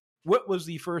next one. What was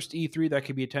the first E3 that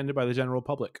could be attended by the general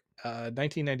public?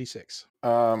 1996.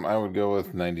 I would go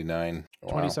with 99. Wow.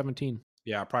 2017.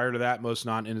 Yeah. Prior to that, most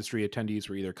non-industry attendees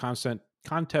were either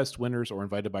contest winners or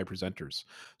invited by presenters.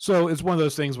 So it's one of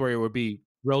those things where it would be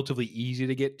relatively easy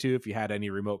to get to if you had any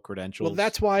remote credentials. Well,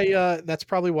 that's why that's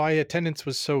probably why attendance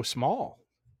was so small,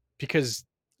 because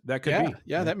that could be.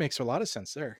 Yeah, that makes a lot of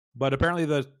sense there. But apparently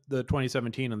the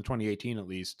 2017 and the 2018 at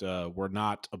least were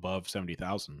not above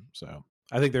 70,000. So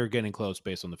I think they're getting close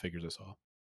based on the figures I saw.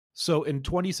 So in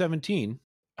 2017,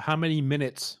 how many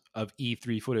minutes of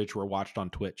E3 footage were watched on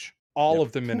Twitch? All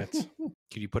of the minutes.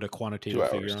 Could you put a quantitative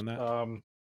figure on that?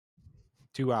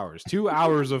 2 hours. 2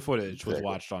 hours of footage was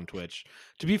watched on Twitch.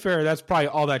 To be fair, that's probably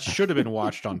all that should have been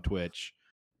watched on Twitch.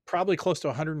 Probably close to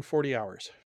 140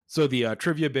 hours. So the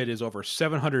trivia bit is over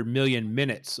 700 million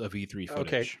minutes of E3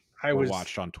 footage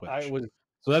watched on Twitch.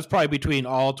 So that's probably between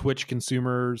all Twitch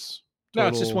consumers. No,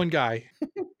 it's just one guy.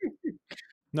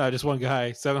 No, just one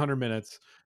guy, 700 minutes.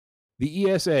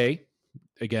 The ESA,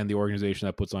 again, the organization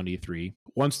that puts on E3,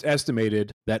 once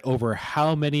estimated that over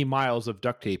how many miles of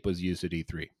duct tape was used at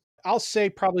E3? I'll say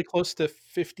probably close to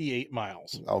 58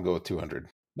 miles. I'll go with 200.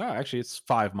 No, actually, it's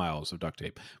 5 miles of duct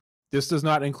tape. This does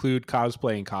not include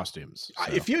cosplay and costumes.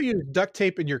 So. If you use duct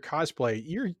tape in your cosplay,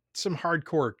 you're some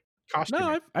hardcore costume.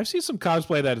 No, I've seen some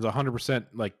cosplay that is 100%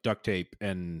 like duct tape,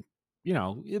 and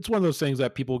it's one of those things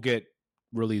that people get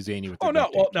really zany with. Oh no,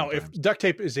 well, no. If duct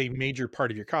tape is a major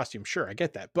part of your costume, sure, I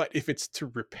get that. But if it's to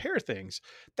repair things,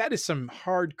 that is some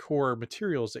hardcore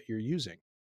materials that you're using.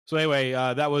 So anyway,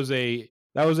 that was a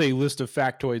list of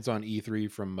factoids on E3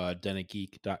 from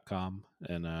dennegeek.com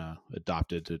and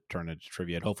adopted to turn into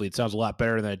trivia. And hopefully it sounds a lot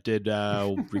better than it did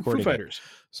recording. Foo Fighters.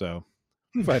 So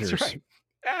Foo Fighters. That's right.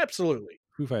 Absolutely.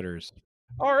 Foo Fighters.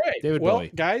 All right. David well,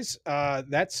 Bowie. Guys,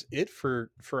 that's it for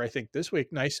I think this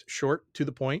week. Nice, short, to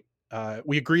the point.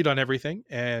 We agreed on everything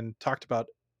and talked about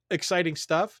exciting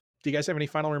stuff. Do you guys have any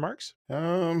final remarks?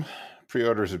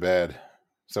 Pre-orders are bad.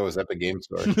 So is Epic Game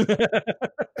Store.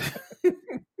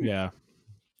 Yeah.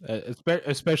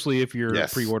 Especially if you're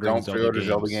pre-ordering don't pre-order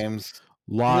Zelda games.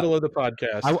 Middle of the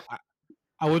podcast.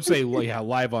 I would say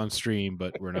live on stream,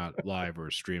 but we're not live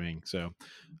or streaming. So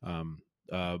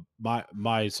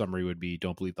my summary would be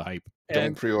don't believe the hype.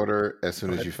 Don't pre-order as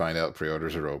soon as you find out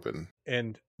pre-orders are open.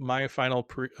 And my final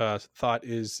thought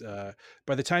is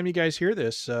by the time you guys hear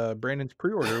this, Brandon's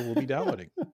pre-order will be downloading.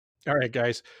 All right,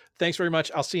 guys. Thanks very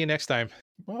much. I'll see you next time.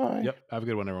 Bye. Yep. Have a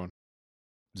good one, everyone.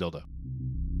 Zelda.